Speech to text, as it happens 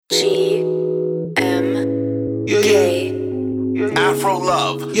Afro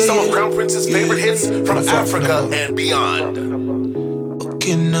Love, some of Crown Prince's favorite hits from Africa and beyond.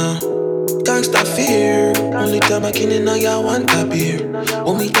 Okay now, gangsta fear. Only time I can in a ya want a beer.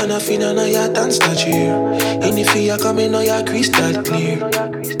 Only time I feel in a ya dance that cheer. Any fear coming on ya crystal clear.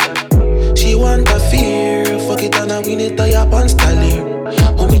 She want a fear. Fuck it and I win it on ya pants clear.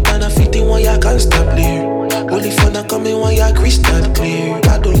 Only time I fit in one ya can't stop clear. Only fun I coming one ya crystal clear.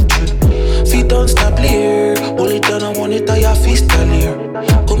 I don't trip. Feet don't stop clear. Only time I want it on ya fist clear.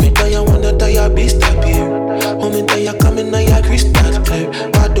 Only time I want it on ya beast up here. Only time I coming on ya crystal clear.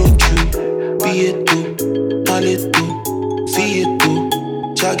 Why don't you be it too? Mal it too. Feel it too.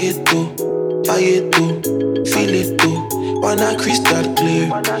 Jag it too. Buy it too. Feel it too. Wanna crystal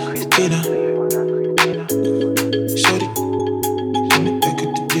clear. Okay now. Shorty. Let me back at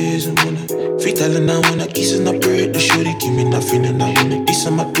the days and wanna free talent, I wanna kiss and I bread. The shorty give me nothing and I wanna kiss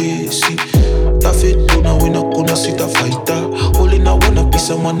on my day. See, that fit do now we not gonna see the fighter. Only now wanna be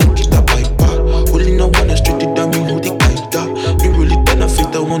someone to get a piper. Only now wanna straight it down, me know the kiter. Me really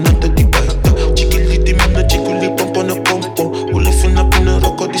benefit, I wanna the biter. Chicken litty, me no chicken lip pump on a pump pump. Only fin up in a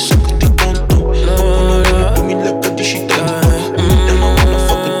rock or the suck of the tonton. Do me like a dish it down. Then I wanna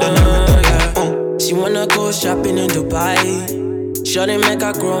fuck it down and She wanna go shopping in Dubai. Shorty make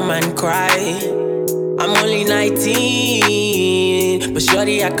a grown man cry. I'm only 19, but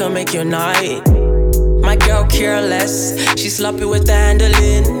shorty, I can make your night. My girl careless, she sloppy with the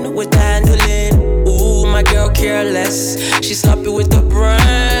handling, Ooh, my girl careless, she sloppy with the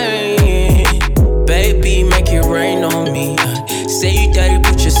brain. Baby, make it rain on me. Say you daddy,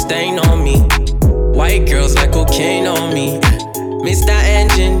 put your stain on me. White girls like cocaine on me. Miss that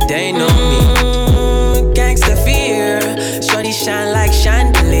engine, they know me. Gangsta fear, shorty shine like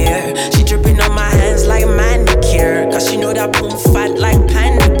chandelier. She dripping on my hands like manicure. Cause she know that boom fat like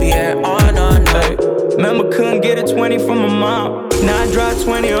panda beer. On. Remember couldn't get a 20 from my mom. Now I drop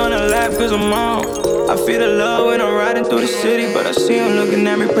 20 on her lap cause I'm on. I feel the love when I'm riding through the city. But I see him looking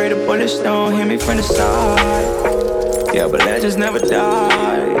at me, pray the bullets don't hit me from the side. Yeah, but legends never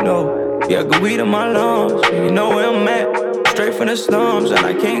die, you know. Yeah, good weed in my lungs, you know where I'm at. Straight from the slums and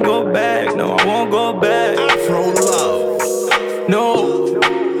I can't go back. No, I won't go back. Afro Love. No,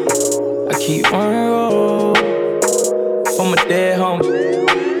 I keep on the road for my dead homies.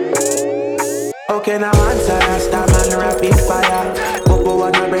 Okay, now answer Rasta man rapid fire. Popo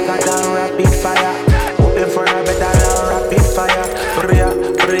wanna break it down rapid fire. Hoping for a better now rapid fire. Bria,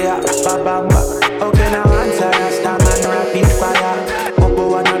 babamba. Okay, now answer Rasta man rapid fire. Popo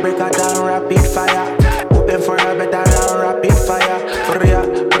wanna break it down rapid fire. Hoping for a better now rapid fire. Bria,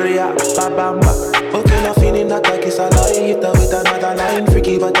 babamba. Okay, now feeling that like it's a lie. Hit her with another line.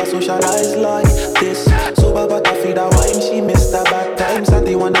 Freaky but I socialize like this. Sober but I feel the wine. She missed the bad times and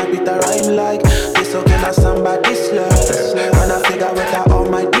they wanna beat the rhyme like this. Okay, now somebody slurs. Wanna figure out that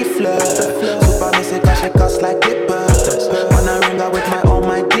almighty flirt. Super missy cause she cuss like clippers. Wanna ring her with my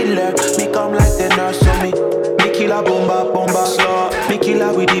almighty lurk. Me come like the nurse so me kill a bomba slow. Me kill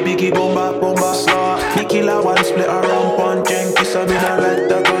her with the biggie bomba slow. Me kill her one split around one drink. Kiss her me not like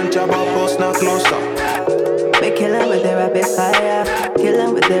the gun job or post now closer. We kill him with the rapid fire. Kill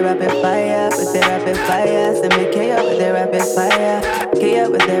him with the rapid fire. With the rapid fire. Send me KO with the rapid fire. KO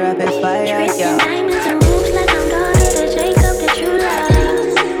with the rapid fire. Tracing diamonds and rules like I'm daughter to Jacob that you love.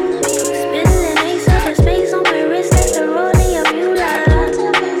 Spilling ace of the space on my wrist. That's the rolling of you love.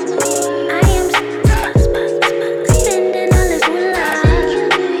 I am spending all this moolah.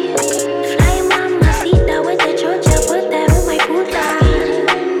 Fly mamacita with the chocha. Put that on my puta.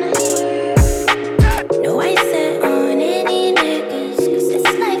 No, I said on any niggas, cause it's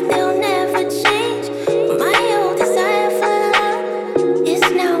like they'll never change. My old desire for love is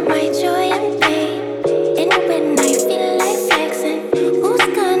now my joy and pain. And when I feel like flexing, who's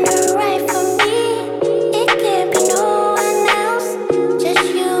gonna ride for me? It can't be no one else, just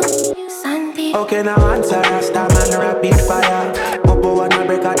you, Sunday. Okay, now answer Rasta man rapid fire. Popo wanna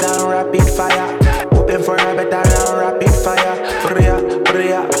break her down rapid fire. Hoping for a better now rapid fire. Bria,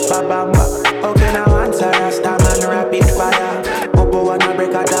 babamba. Okay, now answer Rasta man rapid fire. Popo wanna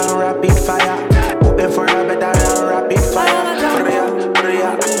break her down rapid fire. Hoping for a better now rapid fire. Bria,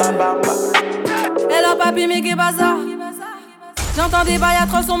 babamba. Hello papi, mais qu'est bazar? J'entends des bails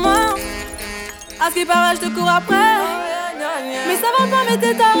atroces sur moi. À ce qui paraît, je te cours après. Mais ça va pas, mais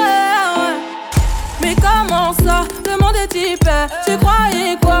t'es taré. Mais comment ça? Le monde est hyper. Tu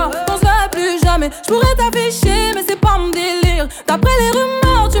croyais quoi? On se verrait plus jamais. J'pourrais t'afficher, mais c'est pas mon délire. D'après les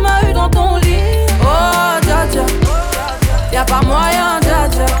rumeurs, tu m'as eu dans ton lit. Oh, dja dja. Y'a pas moyen, dja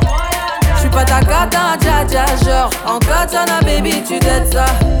dja. J'suis pas ta cata, dja dja. Genre, en katana, baby, tu t'aides ça.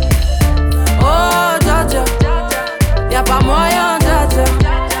 Oh, dja dja. Y'a pas moyen, dja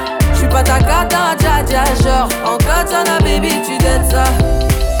pas ta cata, dja dja, genre en katana, baby, tu dettes ça.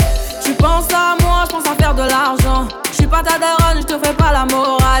 Tu penses à moi, je pense à faire de l'argent. Je suis pas ta daronne, je te fais pas la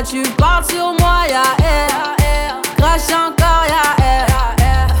morale. Tu parles sur moi, ya air. Crash encore, ya air.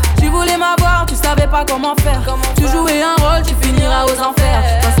 Tu voulais m'avoir, tu savais pas comment faire. Tu jouais un rôle, tu finiras aux enfers.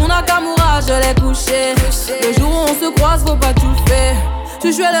 Dans son Nakamura, je l'ai couché. Le jour où on se croise, faut pas tout faire.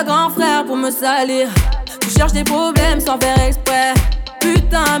 Tu jouais le grand frère pour me salir. Tu cherches des problèmes sans faire exprès.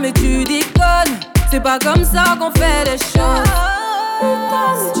 Putain, mais tu déconnes. C'est pas comme ça qu'on fait les choses. Putain,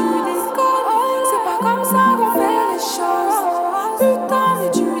 mais tu déconnes. C'est pas comme ça qu'on fait les choses. Putain,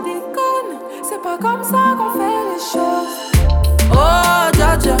 mais tu déconnes. C'est pas comme ça qu'on fait les choses. Oh,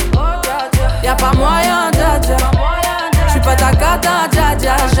 dja dja. Y'a pas moyen, dja dja. J'suis pas ta cata, dja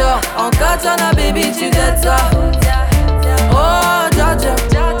dja. Genre, en katana, baby, tu dettes ça. Oh, dja dja.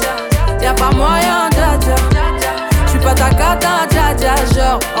 Y'a pas moyen, dja dja. J'suis pas ta cata, dja dja.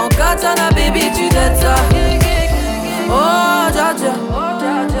 Genre, en katana, baby, tu dettes ça. Oh, dja dja.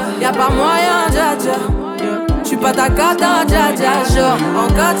 Y'a pas moyen, dja dja. J'suis pas ta cata, dja dja. Genre, en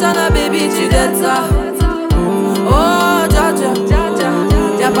katana, baby, tu dettes ça. Oh, dja dja.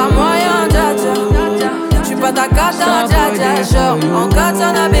 Y'a pas moyen, dja dja. J'suis pas ta cata, dja dja. Genre, en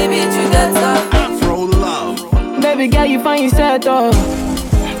katana, baby, tu dettes ça. Afro Love. Baby girl, you find yourself, oh.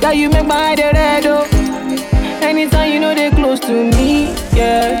 Girl, you make my head red, oh. Anytime you know they close to me,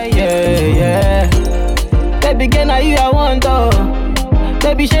 yeah, yeah, yeah. Baby girl, now you I want, oh.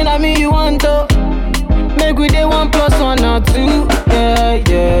 Baby, shey na me you want, oh. Make we day 1 + 1 or 2, yeah,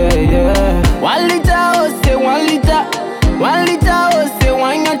 yeah, yeah. 1 liter, oh, say 1 liter. 1 liter, oh, say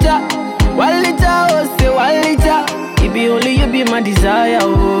 1 yacha. 1 liter, oh, say 1 liter. It be only you be my desire,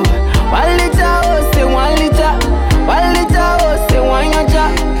 oh. 1 liter, oh, say 1 liter. 1 liter, oh, say 1 yacha.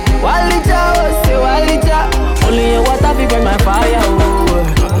 1 liter, oh, say 1 liter. Only your water be burn my fire, oh.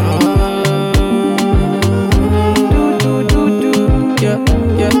 Yeah,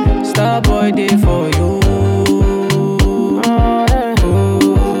 yeah. Star boy day for you.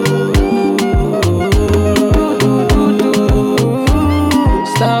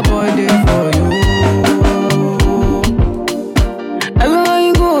 Star boy day for you. Everywhere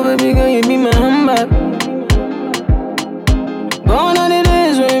you go, baby girl, you be my handbag. Gone are the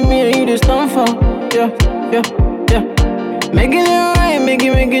days when me and you just stand for. Yeah, yeah, yeah. Making it right, make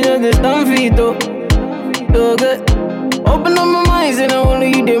it just the stand for it, though. So good. Open up my mind, and only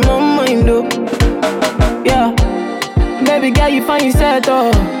you did my mind, though. Yeah. Baby girl, you find yourself,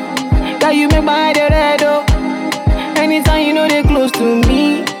 oh. Girl, you make my head red, oh. Anytime you know they close to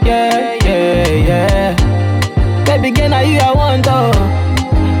me, yeah, yeah, yeah. Baby girl, now you I want, oh.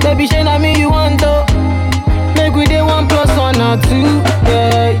 Baby, shey na me you want, oh. Make we day 1 + 1 or 2,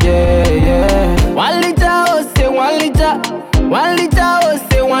 yeah, yeah, yeah. 1 liter, oh, say 1 liter. 1 liter, oh,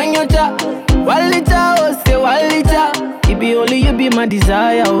 say 1 yacha. 1 liter, oh, say 1 liter. It be only you be my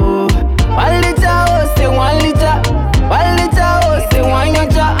desire, oh. 1 liter, oh, say 1 liter. 1 liter, oh, say 1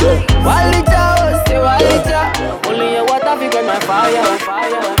 yacha. 1 liter, oh, say 1 liter. Only your water fi burn my fire,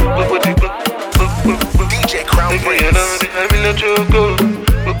 DJ Crown Prince. I'm in a choco.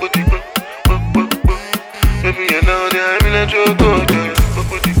 Baby, you know that I'm in a choco.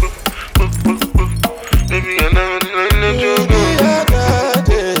 Baby, you know that I'm in a choco.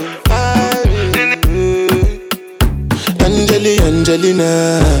 Angelina,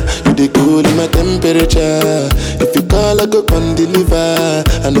 you dey cool in my temperature. If you call, I go come deliver.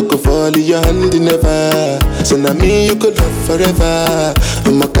 I no go fall in your hand never. So now me you could love forever.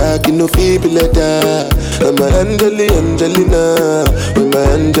 I'm a cocky no feeble letter. I'm a Angelina, I'm a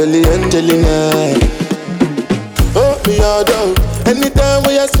Angelina. Oh me all down. Anytime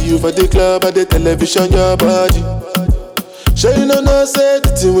when I see you for the club or the television, your body. Sure you know say the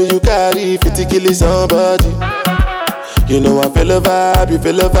thing when you carry 50 kill somebody. You know I feel a vibe, you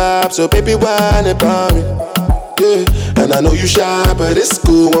feel a vibe, so baby whine about me. Yeah, and I know you shy, but it's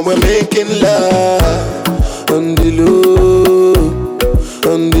cool when we're making love. On the low,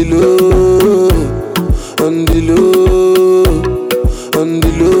 on the low, on the low, on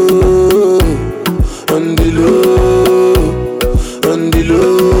the low, on the low, on the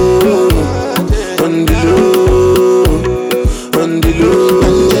low, on the low, on the low.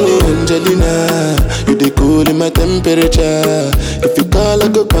 Angelina, you dey cool in my temperature. If you call, I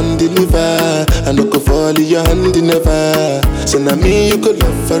go come deliver. I no go fall in your hand never. So now me you could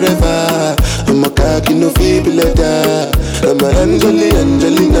love forever. I'm a cocky no feeble letter. I'm a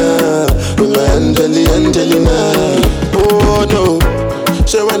Angelina, I'm a Angelina. Oh no,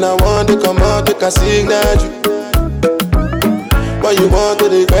 so when I want to come out, I can signal you. Why you want to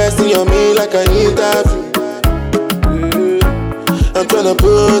invest in me like I interview? I'm wanna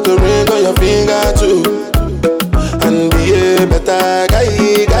put a ring on your finger too. And be a better guy,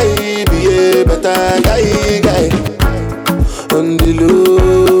 be a better guy. On the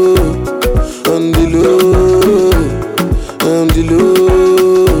low, on the low, on the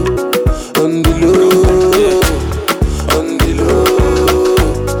low, on the low, on the low,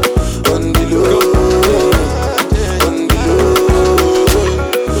 on the low,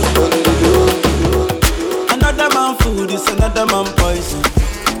 on the low. Another man food is another man poison.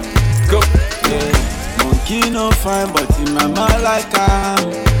 Go, yeah. Monkey no fine, but in my mind like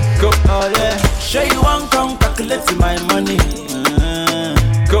I'm. Go, oh yeah. Sure you want come calculate my money.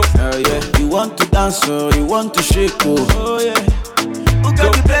 Go, oh yeah. You want to dance or you want to shake oh yeah. Who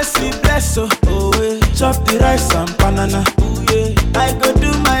got the blessing, bless oh yeah. Chop the rice and banana. Oh yeah. I go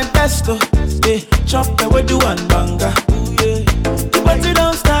do my best oh yeah. Chop the way do one banga. Oh yeah. The party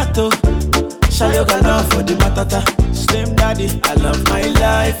don't start oh. Shayoga love for the matata. Slim daddy, I love my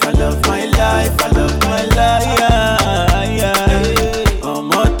life, I love my life, I love my life. Yeah.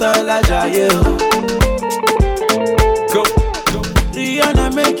 Omotola jaye oh. Go. Rihanna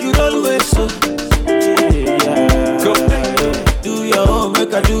make you always so. Yeah. Go. Do your own,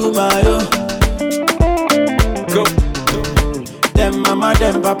 make I do my own. Go. Them mama,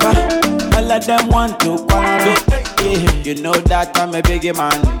 them papa, all of them want to quarrel. Yeah. You know that I'm a biggie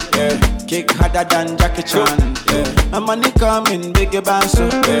man. Yeah. Kick harder than Jackie Chan. Yeah. My money coming, biggie band so.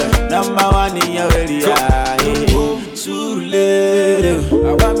 Yeah. Number one in your area. Yeah. Sule,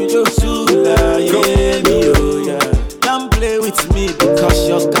 I want me to Sula. Yeah, me oh yeah. Don't play with me because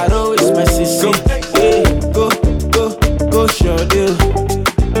your caro is my sissy. Hey, go, show deal.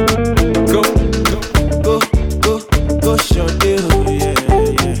 Go, show deal. Yeah.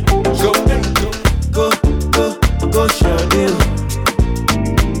 Go, show deal. Go, show deal.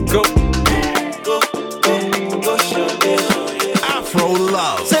 Afro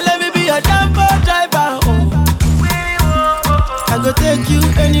Love. So let me be your jumbo driver. Oh. I go take you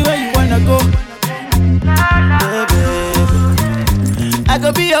anywhere you wanna go. I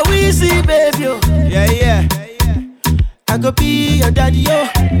go be your Weezy baby, yo. Yeah. I go be your daddy, yo.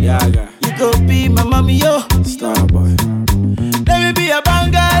 Yeah. You go be my mommy, yo. Star boy. Let me be your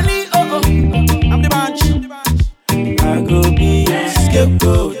Bengali, oh. I'm the bunch. I go be your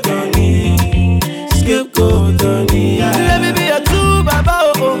scapegoat, Tony. Let me be your true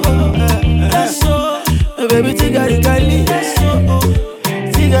baba, oh. That's so. Baby, Tigari,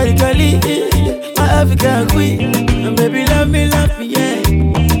 my African queen. And baby, love me, yeah.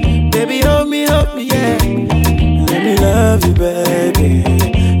 Baby, hold me, yeah. Let me love you, baby.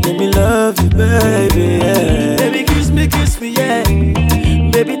 Let me love you, baby, yeah. Baby, kiss me, yeah.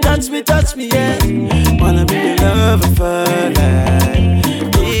 Baby, touch me, yeah. Wanna be your lover for life.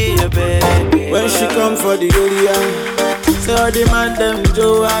 Yeah, baby. When she come for the area, say all the man them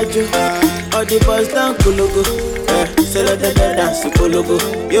Joe Ajo. All the boys down Kulugu. Say let them dance to Kulugu.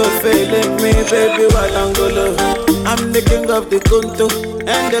 You feeling me, baby, while I'm golo. I'm the king of the Kunto.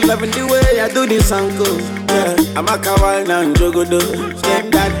 And they loving the way I do this uncle. Yeah, I'm a kawaii and jogodo. Same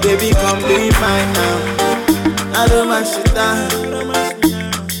that baby, come be mine now. I don't mind shit down.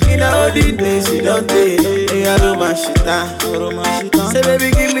 In all the days you don't take. I don't mind shit down. Say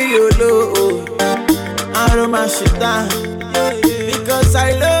baby, give me your love. I don't mind shit down. Because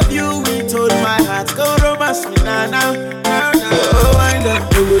I love you with all my heart. Go romance me now. Oh, wind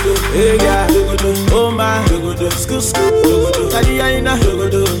up, hey yeah, oh my, school, Taliana,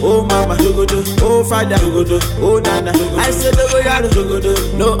 oh mama, oh father, oh nana. I said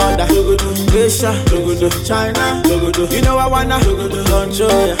no other, Asia, China, you know I wanna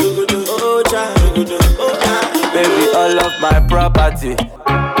control ya. Oh child, Baby, all of my property,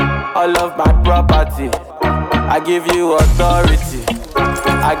 all of my property. I give you authority,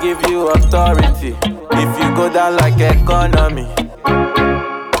 I give you authority. If you go down like economy,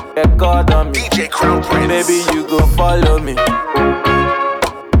 DJ Crown Prince. baby, you go follow me.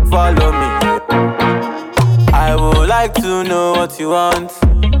 I would like to know what you want,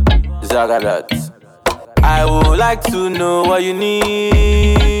 Zagadat. I would like to know what you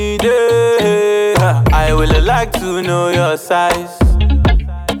need. I would like to know your size,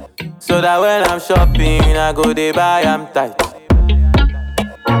 so that when I'm shopping, I go they buy I'm tight.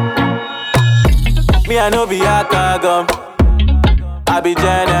 Me I no be a cargum, I be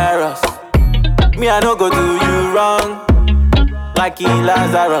generous. Me I no go do you wrong, like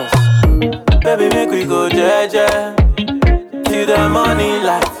Lazarus. Baby make we go jeje, till the morning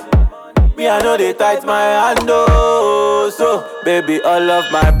light. Me I know they tight my hand oh. So baby all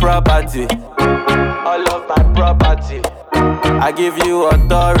of my property, all of my property. I give you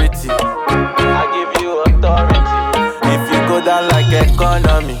authority, I give you authority. If you go down like a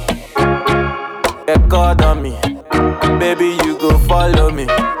economy. Economy. Baby, you go follow me.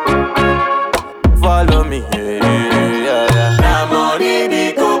 Follow me. Yeah. Na money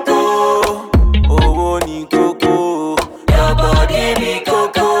be coco. Oh, ni coco. Your body be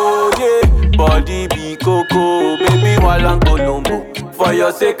coco. Yeah, body be coco. Baby, walango lombo. For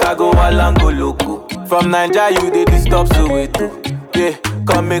your sake, I go walango loco. From Nigeria, you dey disturb Soweto. Yeah,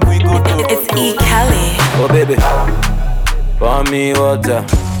 come make we go to. It's E. Kelly. Oh baby, pour me water,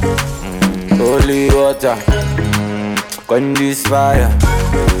 holy water, quench this fire.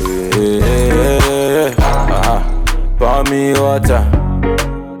 Pour me water,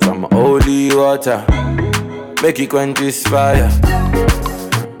 some holy water, make it quench this fire.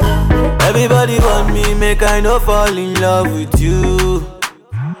 Everybody want me, make I no fall in love with you.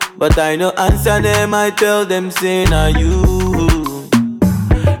 But I no answer them, I tell them say na you.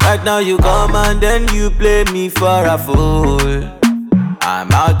 Right now you come and then you play me for a fool.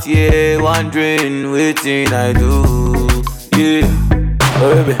 I'm out here wondering waiting I do. Yeah,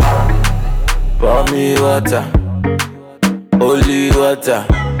 oh baby, pour me water, holy water,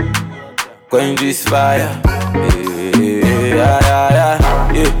 quench this fire.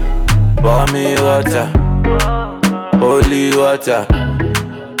 Yeah. Pour me water, holy water,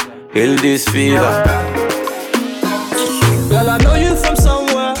 heal this fever. Girl, I know you from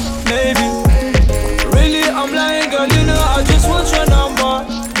somewhere, maybe. Really, I'm lying, girl, you know I just want your number,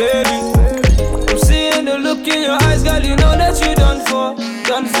 baby. I'm seeing the look in your eyes, girl, you know that you done for.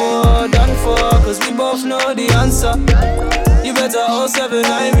 Cause we both know the answer. You better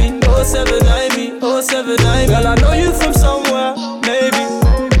 079 me, 079 me, 079. Girl, I know you from somewhere, maybe.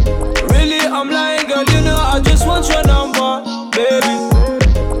 Really, I'm lying, girl, you know I just want your number, baby.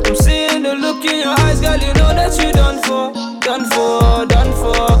 I'm seeing the look in your eyes, girl, you know that you done for.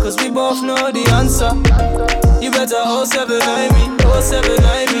 Cause we both know the answer. You better 079 me,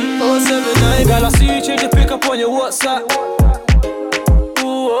 079 me, 079. Girl, I see you change your pick up on your WhatsApp.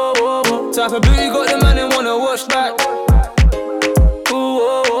 Ooh, oh, oh, oh. Type of beauty got the man and wanna watch back. Ooh,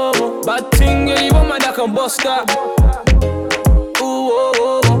 oh, oh, oh. Bad thing, yeah, you want my that can bust that. Ooh, oh,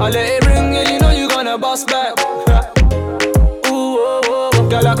 oh, oh. I let it ring, yeah, you know you gonna bust back. Ooh, oh, oh, oh.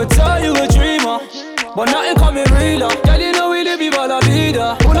 Girl, I could tell you a dreamer, but nothing coming realer. Girl, you know we live by la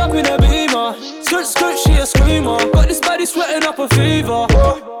vida. Pull up in a beamer, skirt, she a screamer. Got this body sweating up a fever.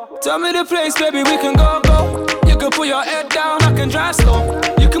 Tell me the place, baby, we can go. You can put your head down, I can drive slow.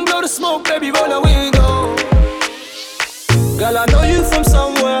 You can blow the smoke, baby, roll the window. Girl, I know you from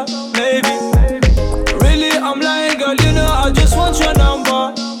somewhere, maybe. Really, I'm lying, girl, you know I just want your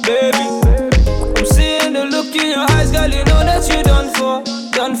number, baby. I'm seeing the look in your eyes, girl, you know that you done for.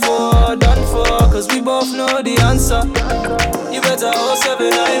 Cause we both know the answer. You better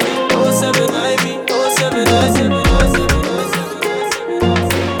 079 me, 079 me, 079.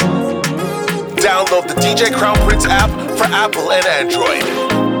 Download the DJ Crown Prince app for Apple and Android.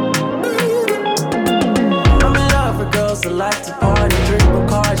 I'm in love with girls that like to party, drink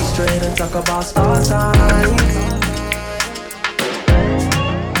Bacardi straight and talk about star signs.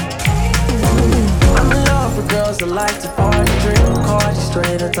 I'm in love with girls that like to party, drink Bacardi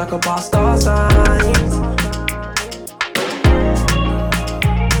straight and talk about star signs.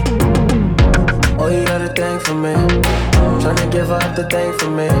 Oh, you got a thing for me, tryna give up the thing for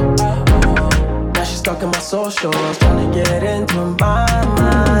me. Now she's stuck in my socials, tryna get into my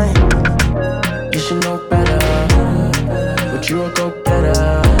mind. You should know better, but you a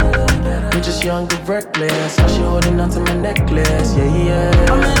go-getter. You're just young and reckless, how she holding on to my necklace, yeah.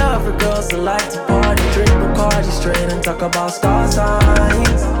 I'm in love with girls that like to party, drink Bacardi straight and talk about star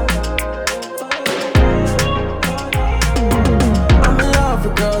signs. I'm in love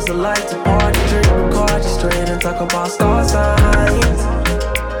with girls that like to party, drink Bacardi straight and talk about star signs.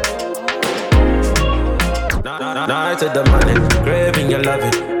 Night to the morning, craving your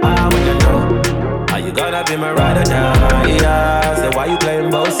loving. I wanna know, are you gonna be my ride or die? Yeah, say why you playing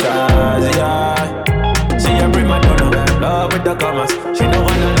both sides? Yeah, she a prima donna, love with the commas. She no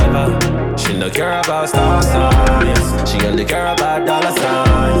wanna love her, she no care about star signs. She only care about dollar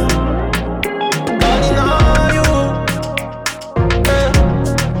signs. Calling on you,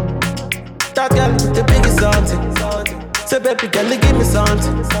 that girl with the biggest something. Say baby girl, give me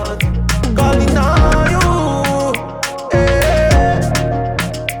something. Calling on you.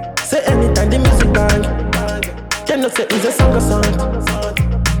 Say anytime the music bang, can not say it's a song or song.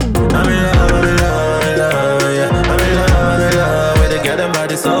 I'm in love, yeah. I'm in love with the girl them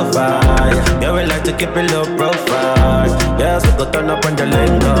body so fine. Yeah, we like to keep it low profile. Yes, we go turn up when the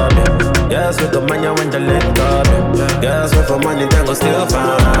link up, yeah. Yes, we go mania when the link up, yeah. Yes, we for money then go still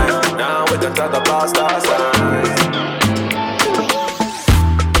fine. Now we can talk about star signs.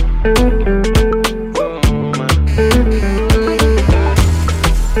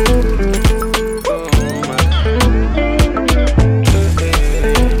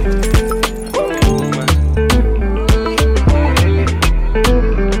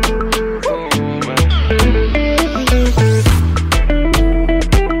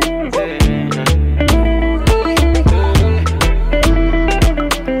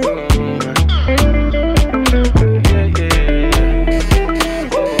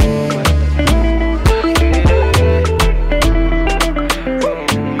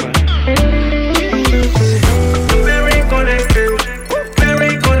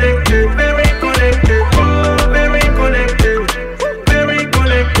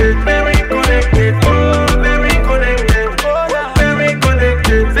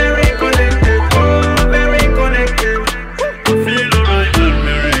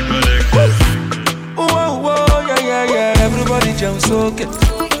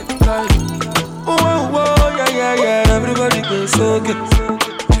 so good.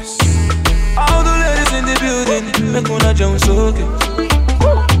 All the ladies in the building, make una jump so good.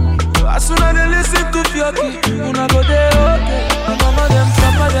 As soon as they listen to Fioki, una go there okay. Mama them,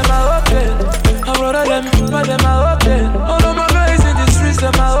 papa them are okay. My brother them, papa them are okay. All of my guys in the streets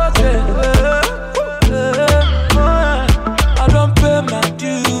them are okay. I don't pay my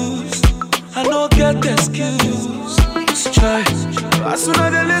dues, I don't get excuse. Try. As soon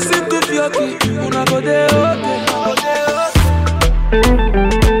as they listen to Fioki, una go there okay.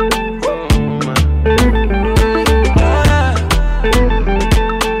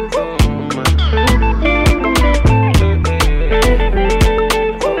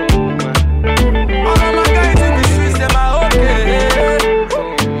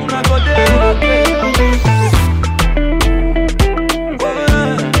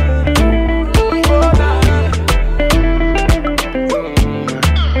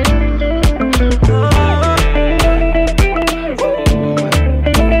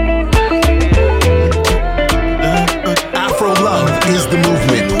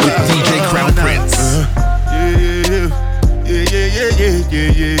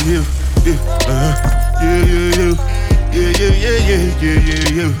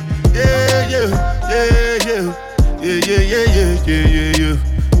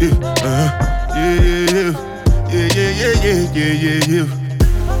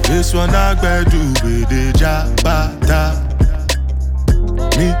 This one I better do with the jabata.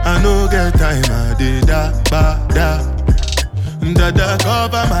 Me, I no get time, I did da ba da. Dada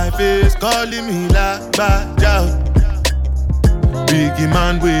cover my face, calling me la ba da. Biggie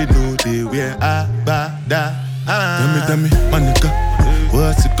man, we know they wear a ba da. Tell me, my nigga,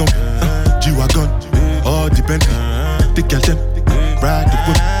 what's it gon' be? G-Wagon, all the Bentley, the girl them, ride the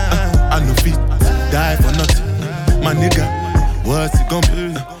whip. I no fit, die for nothing. My nigga, what's it gon'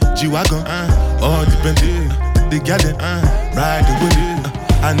 be? G-Wagon, all the Bentley, the girl them, ride the whip.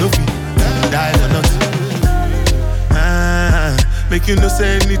 I no fit, die for nothing. Make you no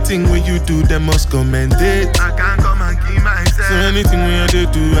say anything when you do, they must commend it. I can't come and keep myself. So anything when I do,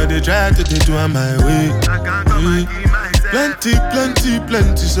 I try to do on my way. I can't come and keep myself.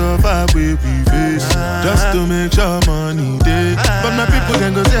 Plenty survive where we face. Just to make sure money day. But my people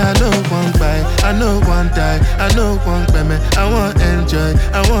then go say I know one buy, I know one die, I know one payment. I want enjoy,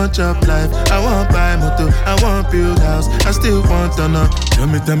 I want job life, I want buy motor, I want build house, I still want to know. Tell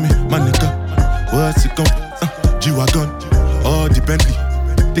me, my nigga, what's it gon' be? G-Wagon, all the Bentley,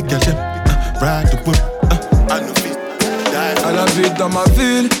 the girl them, ride the whip. I know fit, die. Elle habite dans ma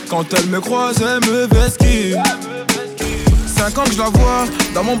ville, quand elle me croise, elle me vesquille. 5 ans que je la vois,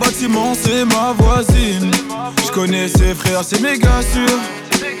 dans mon bâtiment, c'est ma voisine. Je connais ses frères, c'est méga sûr,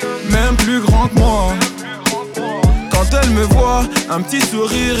 même plus grand que moi. Quand elle me voit, un petit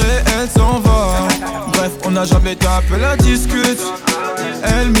sourire et elle s'en va. Bref, on n'a jamais tapé la discute,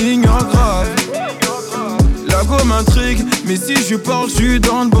 elle m'ignore grave. La go m'intrigue, mais si je parle, je suis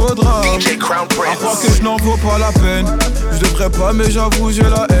dans le beau drap. À croire que je n'en vaux pas la peine. Je devrais pas, mais j'avoue, j'ai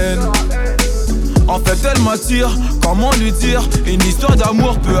la haine. En fait, elle m'attire, comment lui dire? Une histoire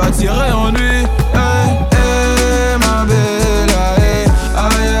d'amour peut attirer en lui. Hey, hey, ma bella, hey.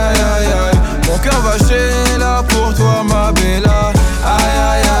 Aïe, aïe, aïe, aïe. Mon cœur va chez là pour toi, ma bella. Aïe,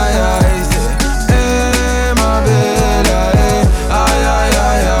 aïe, aïe, aïe. Hey, ma bella, hey. Aïe, aïe,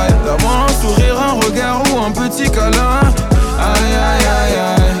 aïe, aïe. Donne-moi un sourire, un regard ou un petit câlin. Aïe, aïe, aïe,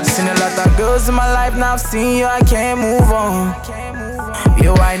 aïe. Seen a lot of girls in my life, now I've seen you, I can't move on.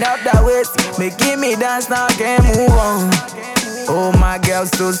 You wind up that waist, making me dance, now I can't move on. Oh, my girl,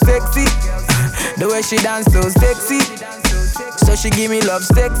 so sexy. The way she dance, so sexy. So she give me love,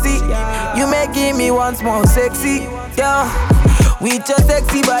 sexy. You making me once more sexy, yeah. With your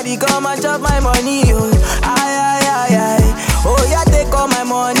sexy body, come and chop my money, yo. Aye, aye, aye, aye. Oh, yeah, take all my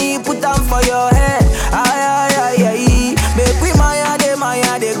money, put them for your head. Aye, aye, aye, aye. Make we maya,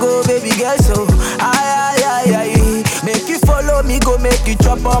 they go, baby girl, so. Aye, aye, aye, aye. Make you follow me, go make you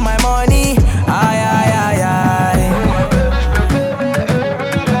chop all my money. Aye, aye, aye, aye.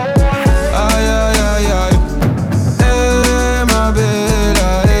 Aïe, aïe, aïe, aïe. Eh, ma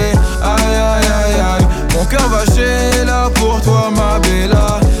bella, eh. Aïe, aïe, aïe, aïe. Mon cœur va chez là pour toi, ma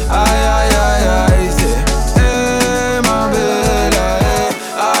bella. Aïe, aïe, aïe, aïe. C'est eh, ma bella, eh.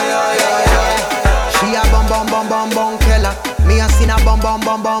 Aïe, aïe, aïe, aïe. She a bum killer. Me a seen a bum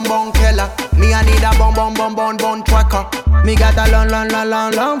killer. Me a need a bum tracker. Me got a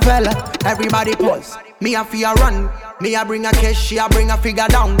long fella. Everybody pause. Me a fear run. Me a bring a cash, she a bring a figure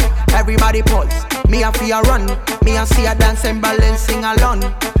down. Everybody pause. Me a fear run. Me a see her dancing, balancing alone.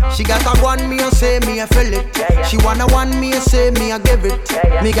 She got a one, me a say, me a feel it. She wanna one, me a say, me a give it.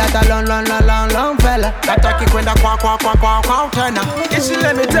 Me got a long fella. That a kick when the quack turner. If she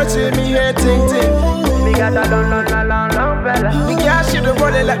let me touch it, me head ting ting. Me got a long fella. Me can't shoot the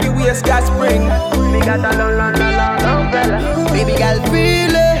body like the waist got spring. Me got a long fella. Baby girl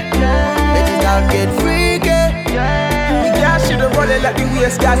feel it. Let it out get freaky. Me can't shoot the body like the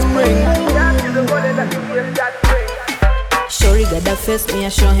waist got spring. Shorty got that face, me I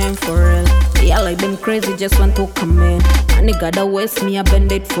show him for real. Yeah, like them crazy, just want to come in. And he got that waist, me I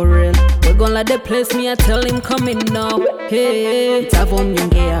bend it for real. We gon' let the place, me I tell him come in now. Hey, tavom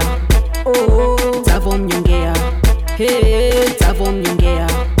yungea. Oh, tavom yungea. Hey, tavom yungea.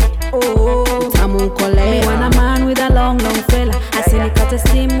 Oh, tamu kole. Me want a man with a long fella. I see me cut a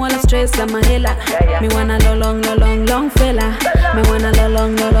steam while I stress on my hella. Me want a long fella. Me want a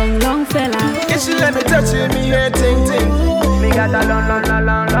long fella. If she let me touch it, me head ting ting. Me got a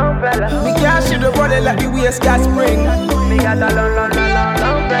long fella. Me can't shoot the body like the waist got spring. Me got a long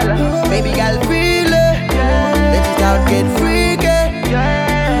fella. Baby girl feel it. Let it out get freaky.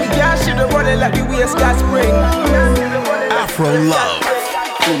 Me can't shoot the body like the waist got spring. Afro Love.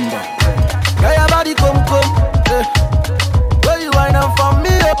 Girl, your body come, eh. Where you wind up for me,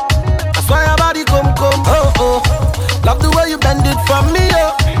 oh. I swear your body come, oh. Love the way you bend it for me,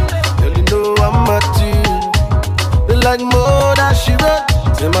 oh. Girl, you know I'm at you. You like more than she wrote.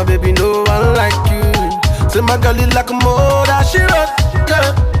 Say my baby, no one like you. Say my girl, you like more than she wrote.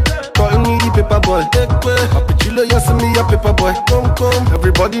 Yeah. Call me the paper boy. Happy chilo, you see me a paper boy. Come.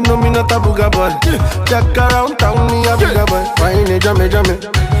 Everybody know me not a booger boy. Jack around town, me a bigger boy. Fine, jame.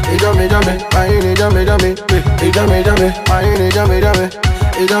 Fine,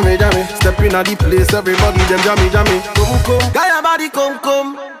 jame. Step in at the place, everybody them jame. Come. Guy, your body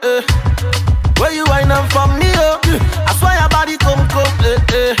come, eh. Where you wind up for me, oh. I swear your body come,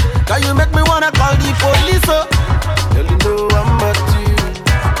 eh. Can you make me wanna call the police, oh. Girl, you know I'm at you.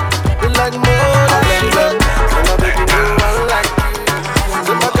 You like more than that. So my baby know I like you.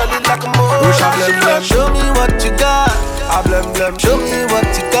 So my girl, you like more than. Show me what you got. I blem. Show me what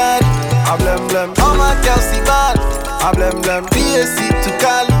you got. I blem. All my girls see bad. I blem. PAC to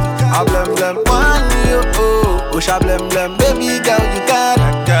Cali. I blem. One you oh. Push I blem. Baby girl you got. I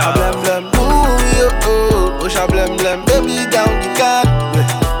blem. Ooh you oh. Push I blem. Baby girl you got.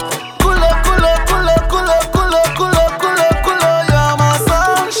 Kulo. You're my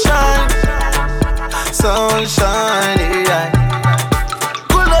sunshine, yeah.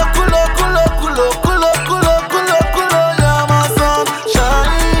 Kulo. You're my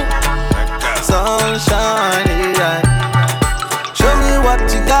sunshine, yeah. Show me what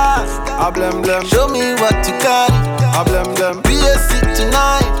you got, I blem. Show me what you got, I blem. PAC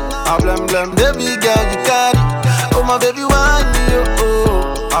tonight, I blem. Baby girl you got it. Oh my baby want you,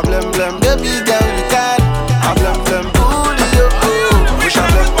 oh. I blem. Baby girl you got it. I blem. Ooh you, oh. Wish I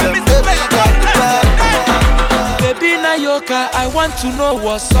blem. Baby girl you got it. Baby Nayoka, I want to know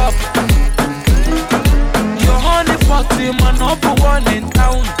what's up. Your honey pot team and number one in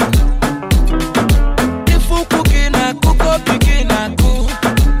town. If you cooking, I cook up, begin I cook.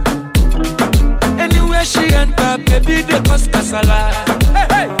 Anywhere she enter, baby, they cause casala.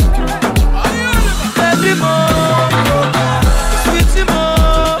 Hey. Baby mo, sweetie mo,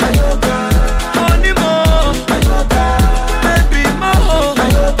 honey mo, baby mo,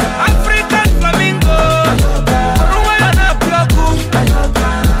 African flamingo, Rwanda Pioku,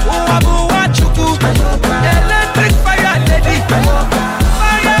 Uwabu Wachuku, electric fire lady,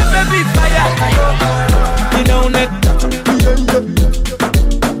 fire baby fire, you know neck,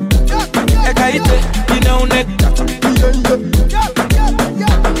 Ekaite, you know neck.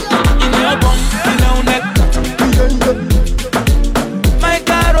 My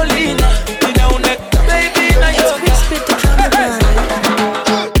Carolina, you know neck, baby,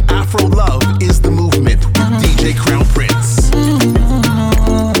 Afro Love is the movement with DJ Crown Prince.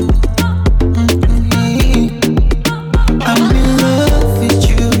 I'm in love with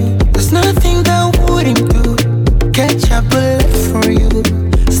you. There's nothing that wouldn't do. Catch a bullet for you,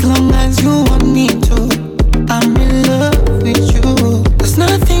 as long as you want me to. I'm in love with you. There's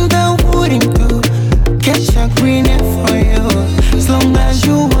nothing that wouldn't do. Catch a green for you, as long as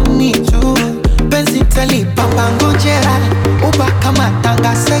you want me to. Benzi tali papa ngojera, uba kama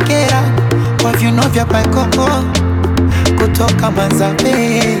tanga segera. Kwa vyuno vya paikoko, kutoka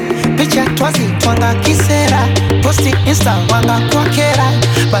Manzabe. Picha twazi twanga kisera, posti insta wanga kwa kera.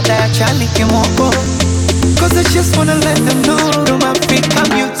 Baada ya chali kimoko, cause I just wanna let them know I'm African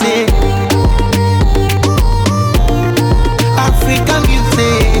beauty. African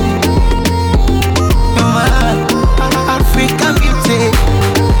beauty.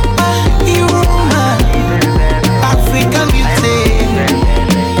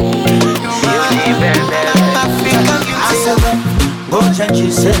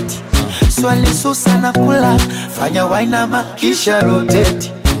 susa na kula, fanya wainama kisha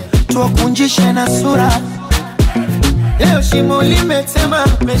rotate, tuwakunjishe na sura. Leo shimo limetema,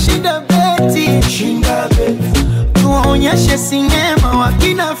 meshinda beti, shinda beti. Tuwaonyeshe sinema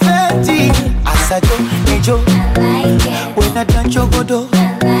wakina feti. Asajo, nejo, wena danchogodo,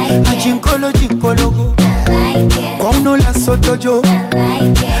 ajinkolo jinkologo, kwauno la sotojo,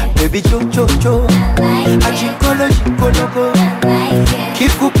 baby jo jo jo, ajinkolo jinkologo,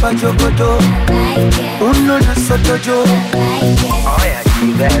 kikupa jogodo, uno la sotojo. Oya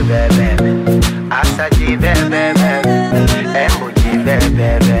jibebebe, asa jibebebe, emo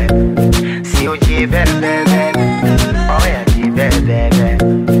jibebebe, sio jibebebe. Oya jibebebe,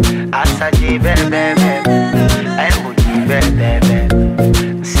 asa jibebebe, emo jibebebe,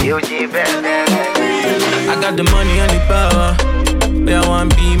 sio jibebebe. I got the money and the power. Yeah, I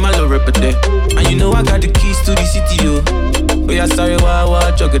want be my little repete. And you know I got the keys to the city, yo. Oh yeah, sorry,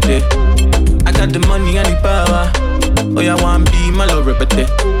 why, chugate. I got the money and the power. Oh yeah, I want be my little repete.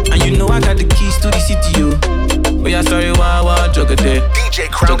 And you know I got the keys to the city, yo. Oh yeah, sorry, why, chugate. DJ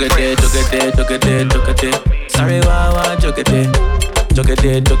Crown Chugate. Sorry, why, chugate.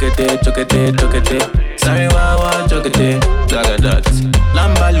 Chugate. Sorry, why, chugate. Like that.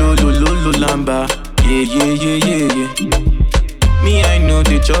 Lamba, lulu, lamba. Yeah. Me, I know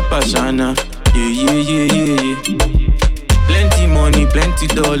the chopper, Shana. Yeah. Plenty money, plenty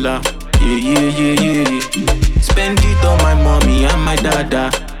dollar. Yeah. Spend it on my mommy and my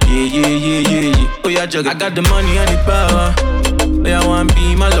dada. Yeah. Oh yeah, juggle. I got the money and the power. Oh yeah, I want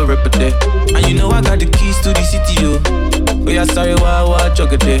be my little repete. And you know I got the keys to the city, yo. Oh yeah, sorry, why,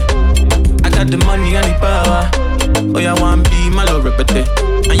 juggle. I got the money and the power. Oh yeah, I want be my little repete.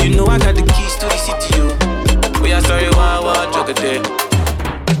 And you know I got the keys to the city, yo. Oh yeah, sorry, why, juggle.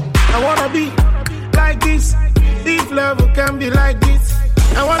 I wanna be like this, if love can be like this.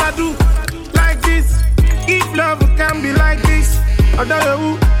 I wanna do like this, if love can be like this. I don't know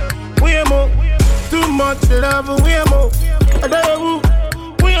who, we more, too much love, we more. I don't know who,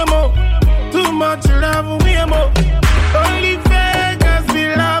 we more, too much love, we more. Only fakers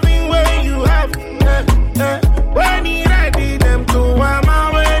be loving when you have, when he ready, them to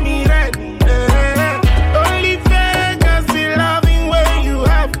wama when he ready. Only fakers be loving when you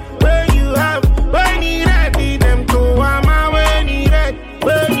have, when he ready, them to wama when he ready.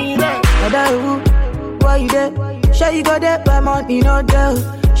 Why you there? Sure you got that by money, no tell.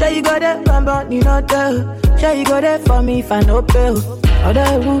 Sure you got that by money, no tell. Sure you got that for me if I no bill. Other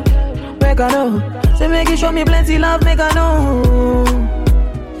who, make I know. Say make you show me plenty love, make I know.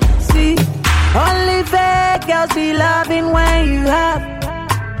 See, only fake girls be loving when you have.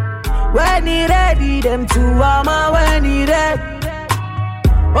 When he ready, them two armor when he ready.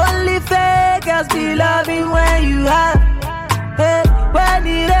 Only fake girls be loving when you have. Hey, when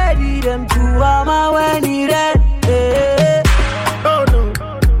he ready, them two armor when he ready. Hey. Oh no,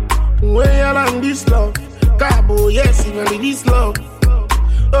 when you're on this love, Cabo, yes, even this love.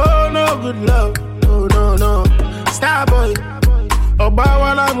 Oh no, good love, oh no, Starboy. Oba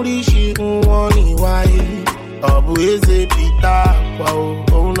I'm rishi, money, why? Obu is a pita, wow,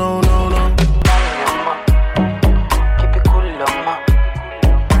 oh no. Keep it cool, ma.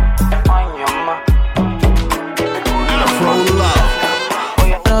 Afro Love.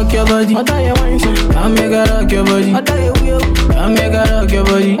 Rock your body, I make her rock your body. I make her rock your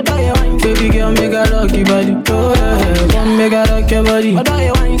body. Baby girl, make her rock your body. Oh yeah, come make her rock your body.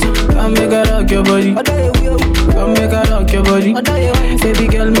 Come make her rock your body. Come make her rock your body. Baby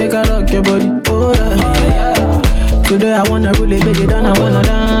girl, make her rock your body. Oh yeah. Today I wanna really break it down. I wanna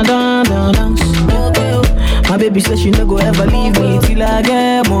dance. My baby says she no go ever leave me till I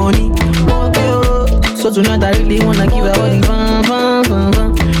get money. So tonight I really wanna give her all the fun.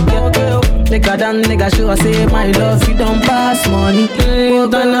 Make her dance, make her show her say my love, you don't pass money.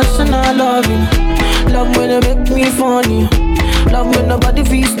 International loving, love when you make me funny. Love when nobody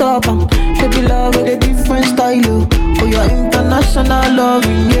feel stop. Baby love with a different style. Oh yeah, international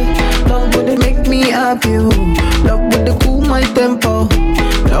loving, yeah. Love when they make me happy. Love when they cool my tempo.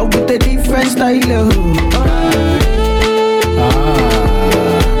 Love with a different style.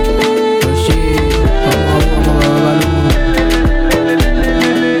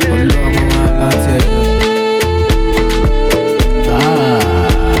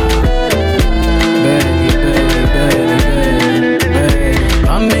 I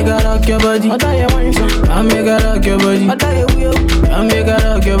make her rock your body. I make her rock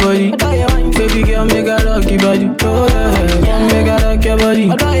your body. Baby girl, make her rock your body. Oh yeah, make her rock your body.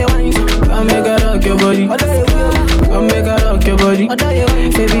 I make her rock your body. I make her rock your body.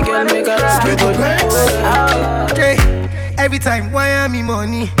 Baby girl, make her rock your body. Every time, why am I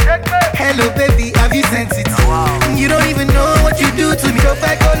money? Hello, baby, have you sent it? You don't even know what you do to me. Don't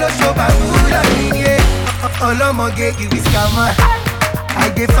fight, go, no show, but all I'm gonna get you is scammer. I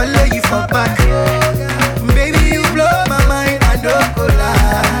did follow you for back. Baby, you blow my mind, I don't go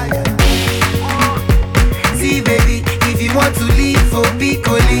lie. See, baby, if you want to leave for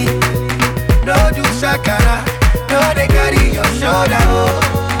Piccoli, no do shakara, no they carry your shoulder. Oh.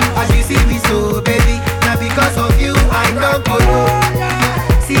 As you see me so, baby, now because of you, I don't go low.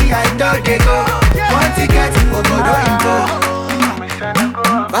 See, I don't they go. One ticket, go go go.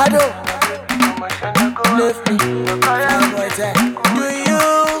 Bado, lift me. Do you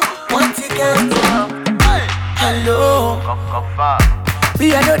want ticket? Hello. Me,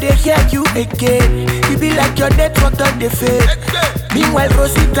 I know they hear you again. You be like your network on the fade. Meanwhile,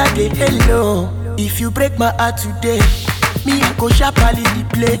 Rosita, they hello. If you break my heart today, me, I go sharply the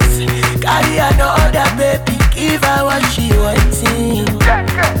place. Carry another baby, give her what she wanting.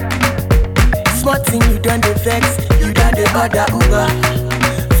 Smart thing, you done the vex, you done the bother Uber.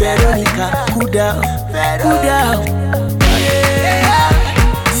 Veronica, cool down, cool down. Yeah.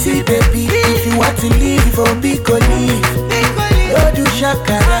 See, baby, if you want to leave, for big or leave. Don't do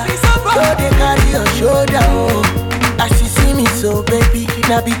shakara, don't they carry your shoulder, oh. As you see me so, baby,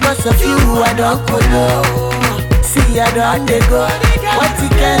 now because of you, I don't go low. See, I don't they go, what you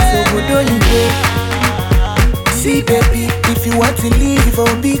can, so go don't you go. See, baby, if you want to leave,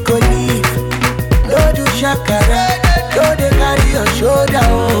 or big or leave. Don't do shakara, don't they carry your shoulder,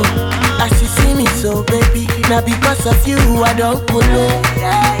 oh. As you see me so, baby, now because of you, I don't go low.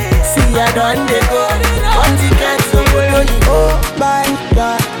 See, I don't they go, what you can, so go don't you go. Oh my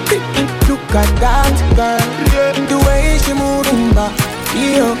God, look at that girl, the way she moving back,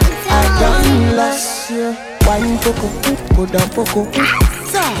 yo, I done lost you. Wine poco, go down poco.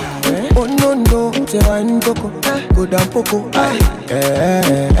 Oh no no, say wine poco, go down poco.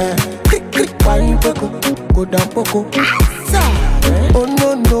 Wine poco, go down poco. Oh no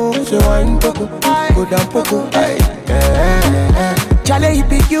no, say wine poco, go down poco. Charlie, it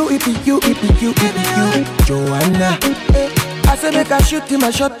be you, it be you, it be you, it be you, Joanna. I say make a shoot him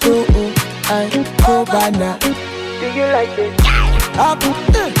a shot too. I go banana. Do you like it? Up,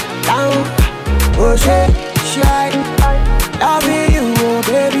 down, oh shit, shine. Loving you, oh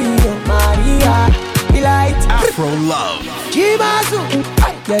baby, oh Maria. Delight. Afro Love. Jimasu,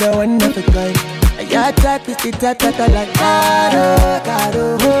 you're the one of a kind. Your type is the type that I like. Caro,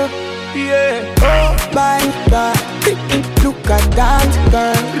 yeah. Oh my God, look at that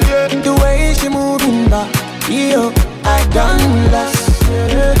girl, the way she moving back. Yo, I done lost.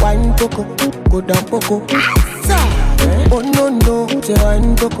 Wine poco, go down poco. Oh no no, say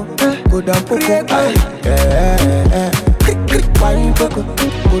wine poco, go down poco. Wine poco,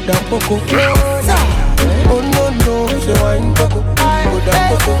 go down poco. Oh no no, say wine poco, go down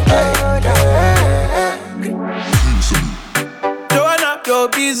poco. Joanna, your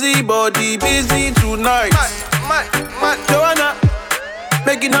busy body busy tonight. Joanna,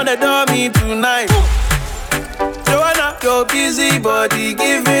 making all the dummy tonight. Joanna, your busy body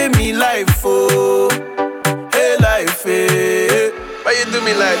giving me life, oh. Hey, life, hey. Why you do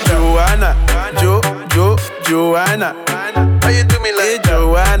me like Joanna? Joanna. Why you do me like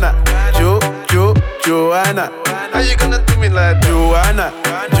Joanna? Joanna. How you gonna do me like Joanna?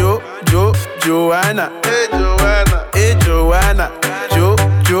 Joanna. Hey, Joanna. Hey, Joanna.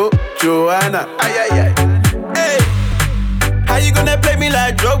 Joanna. Ay. Hey, how you gonna play me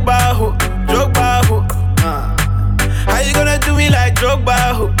like Drogba, ho? How you gonna do me like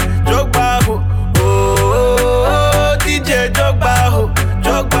Drogba, ho? Oh, DJ Drogba, ho.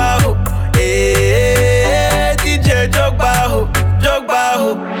 Hey, DJ Drogba, ho.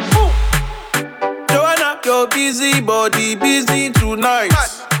 Joanna, your busy body busy tonight.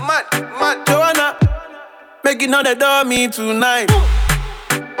 Mad. Joanna, making all the dummy tonight.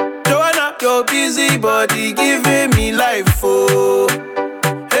 Joanna, your busy body giving me life, oh.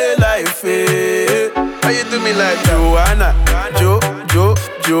 Hey, life, hey. How you do me like Joanna?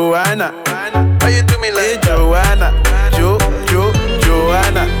 Joanna. How you do me like Joanna?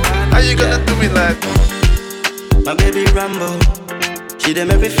 Joanna. How you gonna do me like? My baby Rambo, she dey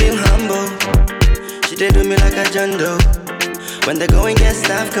make me feel humble. She dey do me like a Jando. When the going gets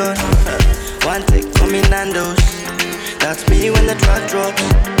tough, gone. One take for me Nando's. That's me when the track drops.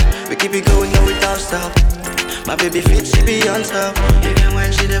 We keep it going, no we don't stop. My baby fit, she be on top. Even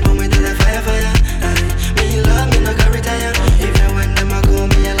when she dey put me to the fire. Me love, me no can retire. Even when them a call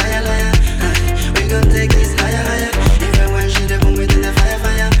me a liar. We gon' take this higher. Even when she dey put me to the fire.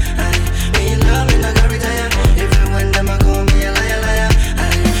 Me love, me no can retire. Even when them a call me a liar.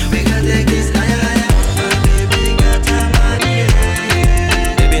 We gon' take this higher. My baby got a man.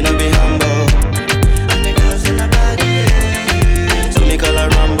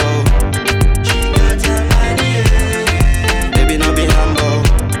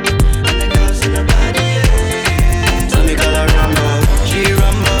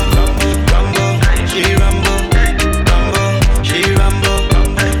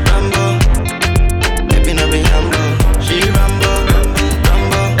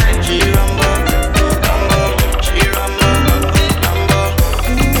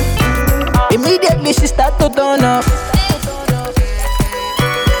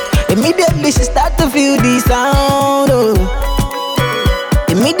 Immediately she start to feel the sound, oh.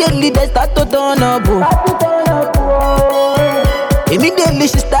 Immediately they start to turn up, oh. Immediately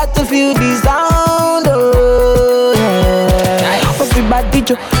she start to feel the sound, oh. Everybody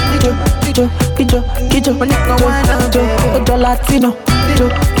jo, jo, jo, jo, jo, jo, Latino, jo,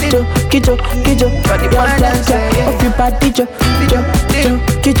 jo, jo, jo, everybody jo, jo,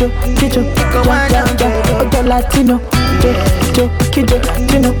 jo, jo, jo, Latino, jo, jo,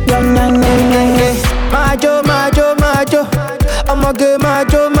 jo, majo, ọmọge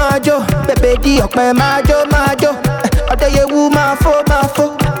majo, bẹ̀bẹ̀ di ọ̀pẹ majo, ọ̀dẹ̀yẹwù máa fó,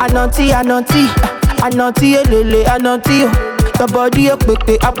 ànàntí, elele, ànàntí o. Your body a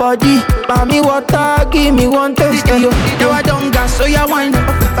pepe, a body. Mommy water, give me one taste. Yo, I don't gas, so ya wine.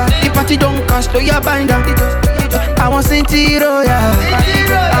 The party don't cast, so ya bind up. I want City Royal,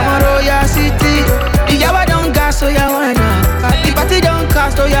 I want Royal City. Yo, I don't gas, so ya wine. The party don't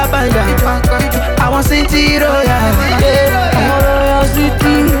cast, so ya bind up. I want City Royal, I want Royal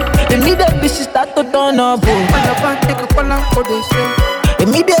City. Immediately she start to turn up.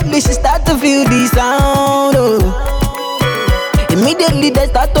 Immediately she start to feel the sound. Oh. Immediately they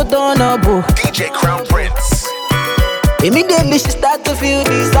start to turn up, oh. DJ Crown Prince. Immediately she start to feel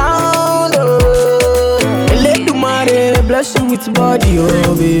the sound, oh. Let the money bless you with body,